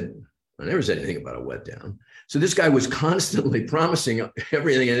 And he said, I never said anything about a wet down. So this guy was constantly promising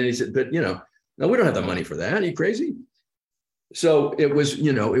everything. And then he said, but, no, we don't have the money for that. Are you crazy? So it was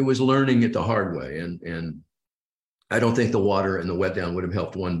learning it the hard way. And I don't think the water and the wet down would have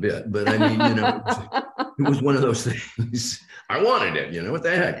helped one bit. But I mean, it was one of those things. I wanted it, what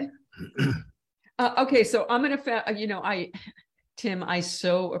the heck? Okay. So I'm going to, Tim, I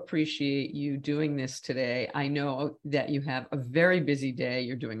so appreciate you doing this today. I know that you have a very busy day.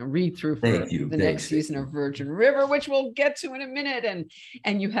 You're doing a read-through for the next season of Virgin River, which we'll get to in a minute.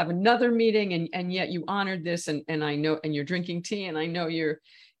 And you have another meeting, and yet you honored this, and I know, and you're drinking tea, and I know you're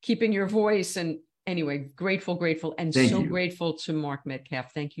keeping your voice. And anyway, grateful, and so grateful to Mark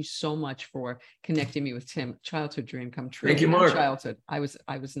Metcalf. Thank you so much for connecting me with Tim. Childhood dream come true. Thank you, Mark. Childhood. I was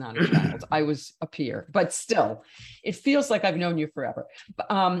not a child. I was a peer, but still, it feels like I've known you forever.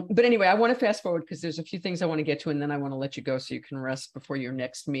 But anyway, I want to fast forward because there's a few things I want to get to, and then I want to let you go so you can rest before your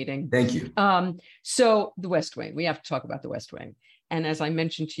next meeting. Thank you. So the West Wing. We have to talk about the West Wing. And as I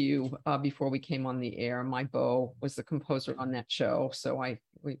mentioned to you before we came on the air, my beau was the composer on that show.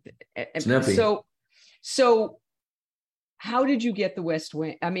 So how did you get the West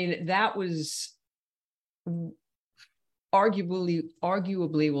Wing? I mean, that was arguably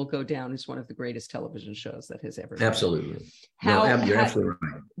will go down as one of the greatest television shows that has ever been. Absolutely. You're absolutely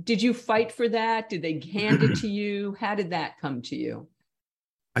right. Did you fight for that? Did they hand it to you? How did that come to you?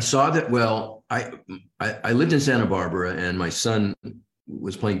 I saw that. Well, I lived in Santa Barbara, and my son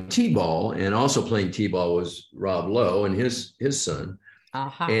was playing t-ball, and also playing t-ball was Rob Lowe and his son.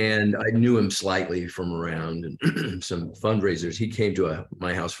 Uh-huh. And I knew him slightly from around and some fundraisers. He came to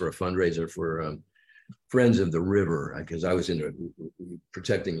my house for a fundraiser for Friends of the River, because I was into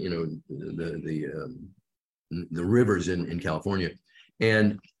protecting, the rivers in California.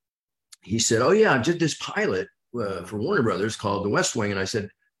 And he said, "Oh yeah, I did this pilot for Warner Brothers called The West Wing." And I said,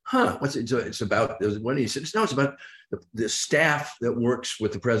 "Huh? What's it? It's about?" When he said, "No, it's about the staff that works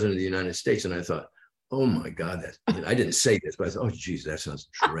with the President of the United States." And I thought, oh my God, I didn't say this, but I thought, oh geez, that sounds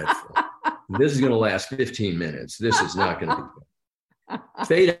dreadful. This is going to last 15 minutes. This is not going to be good.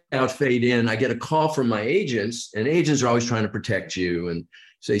 Fade out, fade in. I get a call from my agents, and agents are always trying to protect you. And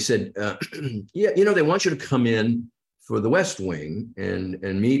so they said, yeah, they want you to come in for the West Wing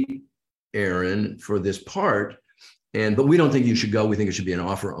and meet Aaron for this part. But we don't think you should go. We think it should be an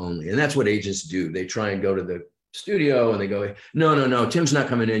offer only. And that's what agents do. They try and go to the studio and they go, no, Tim's not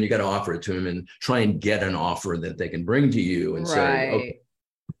coming in. You got to offer it to him and try and get an offer that they can bring to you and say, okay.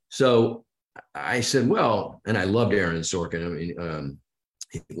 So I said, well, and I loved Aaron Sorkin. I mean,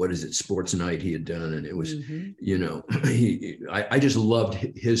 what is it? Sports Night he had done. And it was, I just loved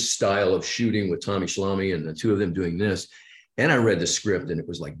his style of shooting with Tommy Schlamme and the two of them doing this. And I read the script and it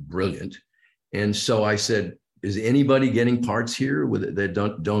was like brilliant. And so I said, is anybody getting parts here that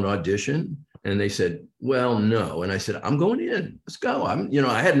don't audition? And they said, well, no. And I said, I'm going in. Let's go. I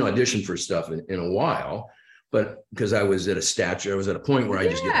hadn't auditioned for stuff in a while, but because I was at a point where I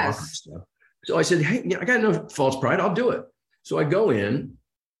just get offered stuff. So I said, hey, I got no false pride. I'll do it. So I go in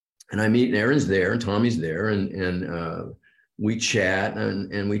and I meet, and Aaron's there and Tommy's there, and we chat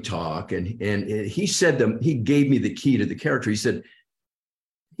and we talk. And he said he gave me the key to the character. He said,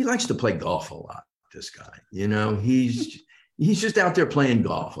 he likes to play golf a lot, this guy. He's just out there playing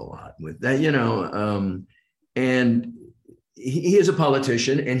golf a lot with that, and he is a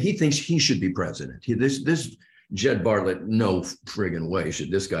politician and he thinks he should be president. This Jed Bartlett, no friggin' way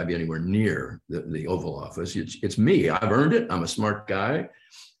should this guy be anywhere near the Oval Office. It's me. I've earned it. I'm a smart guy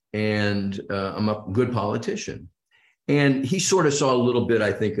and I'm a good politician. And he sort of saw a little bit,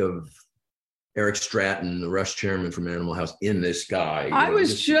 I think, of Eric Stratton, the Rush chairman from Animal House, in this guy. I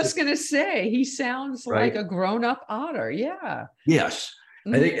was just going to say, he sounds like a grown-up otter. Yeah. Yes.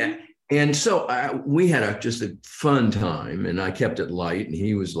 Mm-hmm. I think, and so we had just a fun time, and I kept it light, and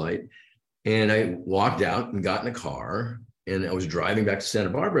he was light. And I walked out and got in the car, and I was driving back to Santa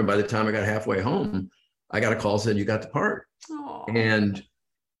Barbara. And by the time I got halfway home, I got a call that said, "You got the part." Aww. And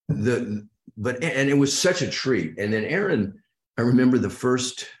it was such a treat. And then Aaron, I remember the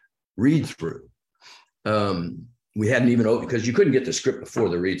first read through. We hadn't even opened, because you couldn't get the script before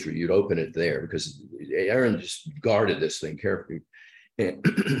the read through. You'd open it there because Aaron just guarded this thing carefully.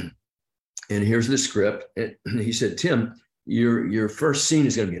 And here's the script. And he said, "Tim, your first scene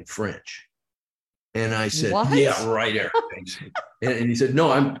is going to be in French." And I said, What? yeah, right, Eric. And he said,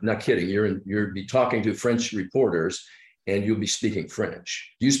 no, I'm not kidding. You'll be talking to French reporters and you'll be speaking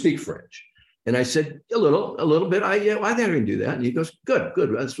French. Do you speak French? And I said, a little bit. I think I can do that. And he goes, good.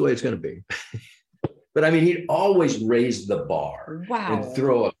 That's the way it's going to be. But I mean, he'd always raise the bar and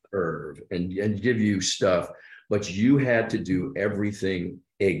throw a curve and give you stuff. But you had to do everything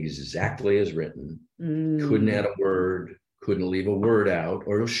exactly as written. Couldn't add a word, couldn't leave a word out,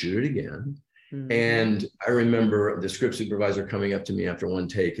 or he'll shoot it again. And I remember the script supervisor coming up to me after one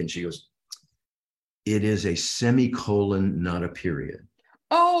take, and she goes, "It is a semicolon, not a period."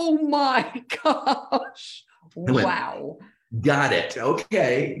 Oh my gosh. Went, wow. Got it.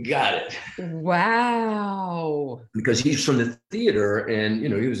 Okay, got it. Wow. Because he's from the theater, and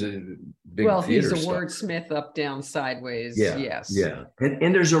he was a big theater he's a star. wordsmith, up, down, sideways. Yeah, yes. Yeah.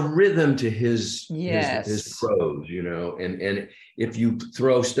 And there's a rhythm to his prose, and if you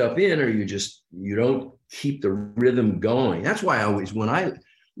throw stuff in, or you don't keep the rhythm going. That's why when I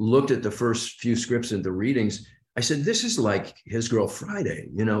looked at the first few scripts and the readings, I said, this is like His Girl Friday.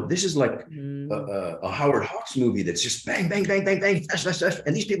 This is like a Howard Hawks movie that's just bang, bang, bang, bang, bang, fast, fast, fast.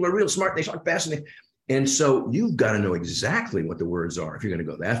 And these people are real smart. They talk fast. And so you've got to know exactly what the words are if you're going to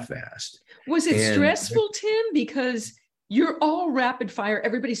go that fast. Was it stressful, Tim? Because you're all rapid fire.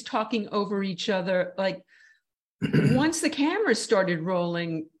 Everybody's talking over each other. Like once the cameras started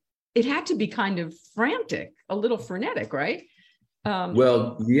rolling, it had to be kind of frantic, a little frenetic, right?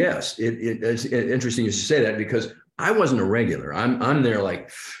 Well, yes, it's interesting you should say that, because I wasn't a regular. I'm there like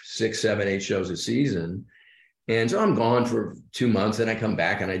 6, 7, 8 shows a season. And so I'm gone for 2 months, and I come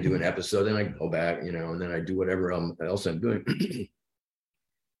back and I do an episode, and I go back, and then I do whatever else I'm doing.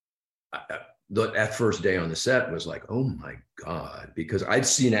 That first day on the set was like, oh my God, because I'd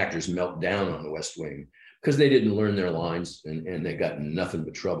seen actors melt down on the West Wing because they didn't learn their lines, and they got nothing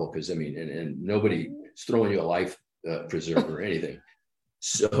but trouble because, and nobody's throwing you a life preserver or anything.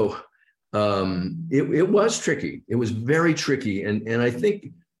 So it was tricky. It was very tricky. And I think,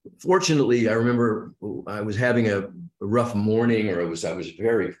 fortunately, I remember I was having a rough morning, or I was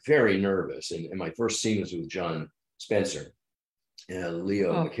very, very nervous. And my first scene was with John Spencer,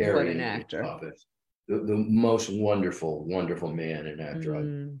 Leo McCarey. What an actor. The most wonderful, wonderful man and actor I've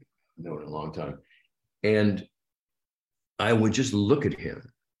known in a long time. And I would just look at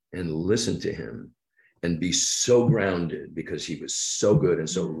him and listen to him and be so grounded, because he was so good and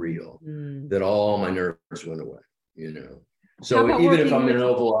so real, that all my nerves went away, So even if I'm in an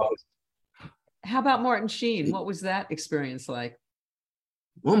Oval Office. How about Martin Sheen? What was that experience like?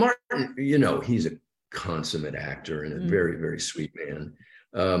 Well, Martin, he's a consummate actor and a very, very sweet man.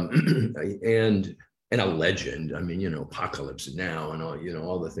 And a legend. Apocalypse Now and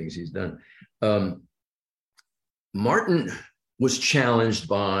all the things he's done. Martin was challenged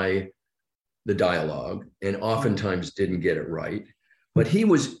by the dialogue and oftentimes didn't get it right, but he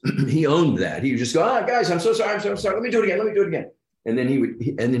owned that. He would just go, guys, I'm so sorry. Let me do it again. And then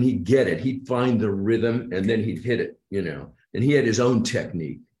he'd get it. He'd find the rhythm, and then he'd hit it, and he had his own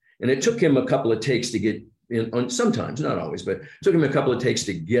technique. And it took him a couple of takes to get in, sometimes, not always, but it took him a couple of takes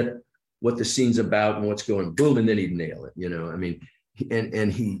to get what the scene's about and what's going, boom, and then he'd nail it,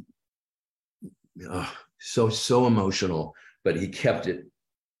 and he, so emotional, but he kept it,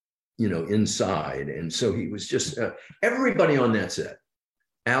 inside. And so he was just, everybody on that set,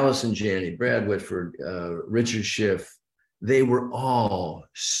 Allison Janney, Brad Whitford, Richard Schiff, they were all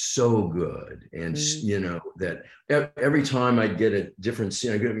so good. And, that every time I'd get a different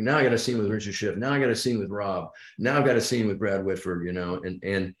scene, now I got a scene with Richard Schiff, now I got a scene with Rob, now I've got a scene with Brad Whitford,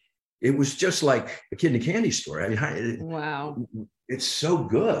 and it was just like a kid in a candy store. Wow. It's so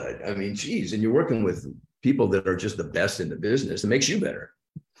good. Geez, and you're working with people that are just the best in the business. It makes you better.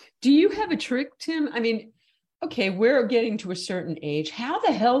 Do you have a trick, Tim? Okay, we're getting to a certain age. How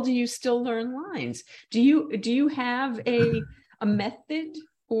the hell do you still learn lines? Do you have a method,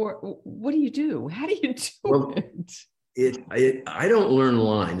 or what do you do? How do you do it? I don't learn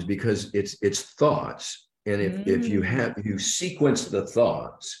lines because it's thoughts. And if you sequence the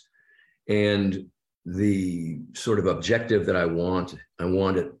thoughts and the sort of objective that I want it, I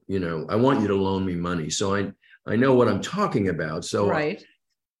want you to loan me money. So I know what I'm talking about. So right.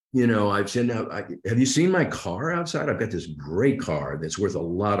 I've said, have you seen my car outside? I've got this great car that's worth a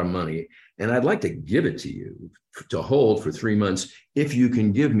lot of money, and I'd like to give it to you to hold for 3 months if you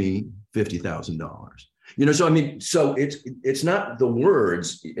can give me $50,000. So it's not the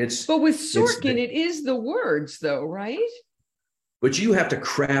words. But with Sorkin, it is the words, though, right? But you have to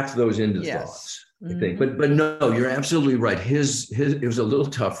craft those into thoughts, I think. But no, you're absolutely right. His it was a little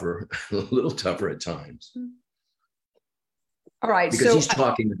tougher at times. All right. Because he's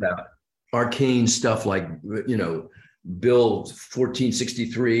talking about arcane stuff like, you know, Bill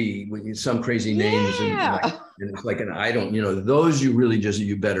 1463 with some crazy names, Yeah. and it's like, and I don't, you know, those you really just,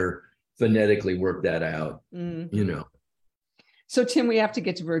 you better phonetically work that out, you know. So Tim, we have to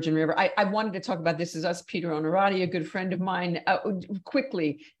get to Virgin River. I wanted to talk about This Is Us. Peter Onorati, a good friend of mine.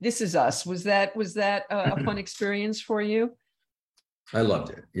 Quickly, This Is Us. Was that a fun experience for you? I loved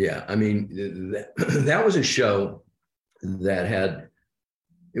it. Yeah, I mean, that was a show that had,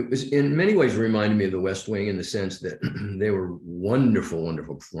 it was in many ways reminded me of The West Wing in the sense that they were wonderful,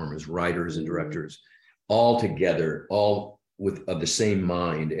 wonderful performers, writers and directors, all together, all with of the same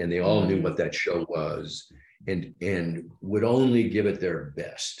mind, and they all knew what that show was, and would only give it their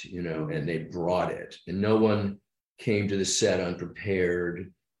best, you know, and they brought it, and no one came to the set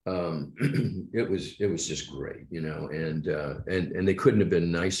unprepared. It was just great, you know, and they couldn't have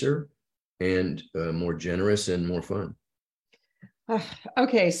been nicer and more generous and more fun.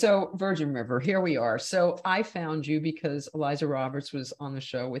 Okay, so Virgin River, here we are. So I found you because Eliza Roberts was on the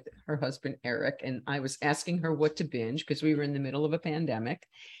show with her husband, Eric, and I was asking her what to binge because we were in the middle of a pandemic.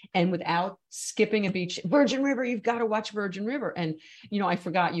 And without skipping a beat, Virgin River, you've got to watch Virgin River. And, you know, I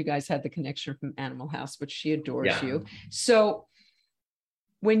forgot you guys had the connection from Animal House, but she adores you. So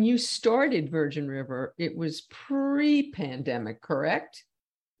when you started Virgin River, it was pre-pandemic, correct?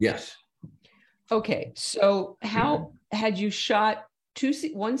 Yes. Okay, so how had you shot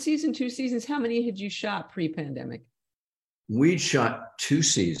one season, 2 seasons? How many had you shot pre-pandemic? We'd shot 2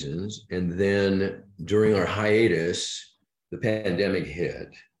 seasons, and then during our hiatus, the pandemic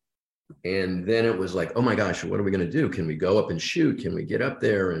hit. And then it was like, oh my gosh, what are we going to do? Can we go up and shoot? Can we get up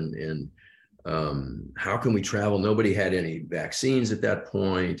there? And how can we travel? Nobody had any vaccines at that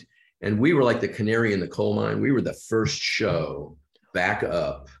point. And we were like the canary in the coal mine. We were the first show back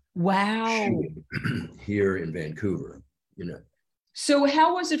up. Wow. Here in Vancouver, you know. So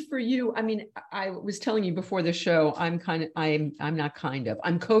how was it for you? I mean, I was telling you before the show, I'm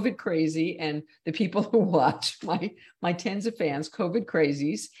COVID crazy, and the people who watch, my tens of fans, COVID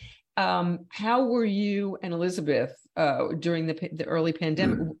crazies. How were you and Elizabeth during the early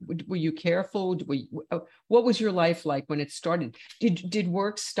pandemic? Were you careful? What was your life like when it started? Did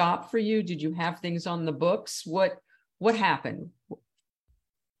work stop for you? Did you have things on the books? What happened?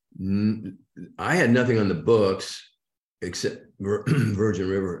 I had nothing on the books except Virgin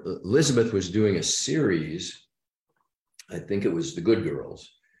River. Elizabeth was doing a series. I think it was The Good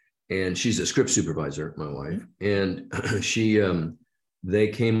Girls, and she's a script supervisor, my wife. And they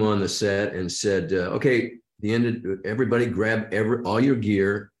came on the set and said, "Okay, everybody grab all your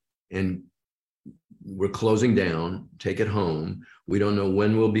gear, and we're closing down. Take it home. We don't know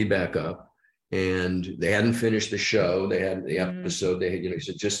when we'll be back up." And they hadn't finished the show. They had the episode. They had, you know,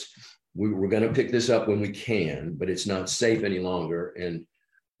 said, we're going to pick this up when we can, but it's not safe any longer. And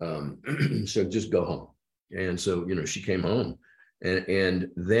so just go home. And so, you know, she came home, and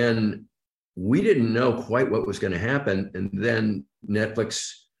then we didn't know quite what was going to happen. And then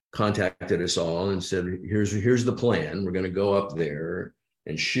Netflix contacted us all and said, here's the plan. We're going to go up there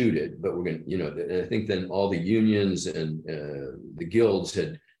and shoot it, but we're going to, you know, and I think then all the unions and the guilds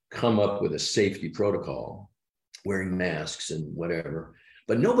had come up with a safety protocol, wearing masks and whatever,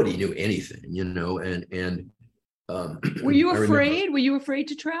 but nobody knew anything, you know. And were you afraid? Were you afraid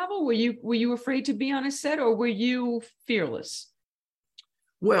to travel? Were you afraid to be on a set, or were you fearless?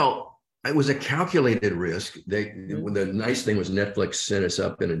 Well, it was a calculated risk. The nice thing was Netflix sent us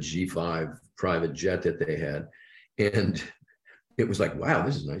up in a G5 private jet that they had, and it was like, wow,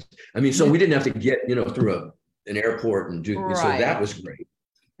 this is nice. I mean, so we didn't have to get, you know, through an airport and do. Right. So that was great.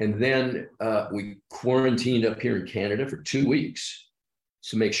 And then we quarantined up here in Canada for 2 weeks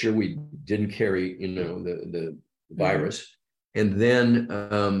to make sure we didn't carry, you know, the virus. And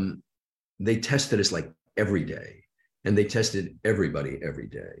then they tested us like every day, and they tested everybody every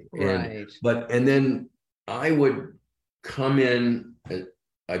day. Right. And then I would come in.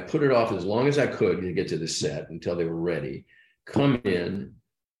 I put it off as long as I could to get to the set until they were ready. Come in.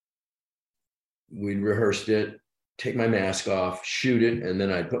 We'd rehearsed it. Take my mask off, shoot it, and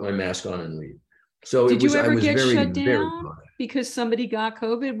then I'd put my mask on and leave. So did you ever get shut down because somebody got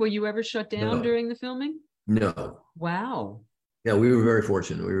COVID? Were you ever shut down during the filming? No. Wow. Yeah, we were very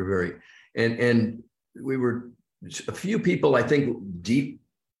fortunate. We were very, and we were a few people, I think, deep,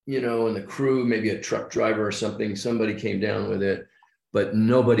 you know, in the crew, maybe a truck driver or something. Somebody came down with it, but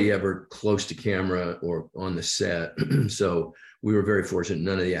nobody ever close to camera or on the set. So we were very fortunate.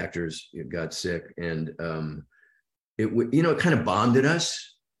 None of the actors got sick, and it kind of bonded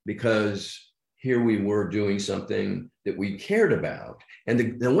us, because here we were doing something that we cared about.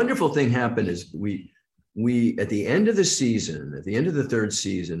 And the wonderful thing happened is we at the end of the season, at the end of the third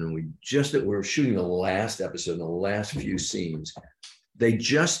season, and we're shooting the last episode, the last few scenes, they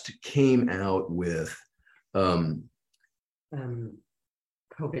just came out with COVID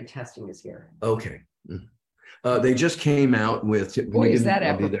testing is here. Okay. They just came out with. Boy, is that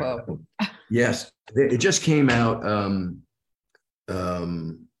apropos. Yes, it just came out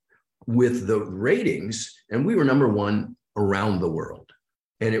with the ratings, and we were #1 around the world.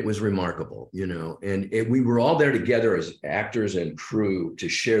 And it was remarkable, you know, and we were all there together as actors and crew to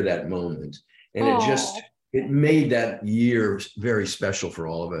share that moment. And it made that year very special for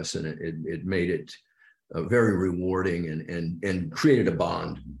all of us. And it made it very rewarding and created a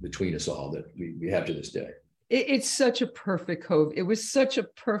bond between us all that we have to this day. It's such a perfect COVID. It was such a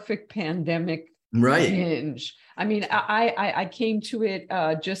perfect pandemic binge. I mean, I came to it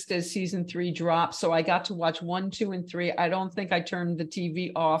just as season 3 dropped. So I got to watch 1, 2, and 3. I don't think I turned the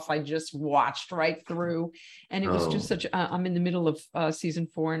TV off. I just watched right through. And it was just such, I'm in the middle of season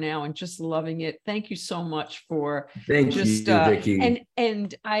 4 now and just loving it. Thank you so much for Vicki.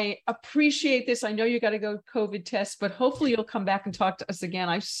 And I appreciate this. I know you got to go COVID test, but hopefully you'll come back and talk to us again.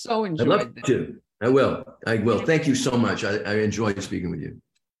 I so enjoyed it. I'd love to. I will. Thank you so much. I enjoyed speaking with you.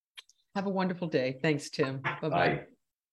 Have a wonderful day. Tthanks, Tim. Bye-bye. Bye.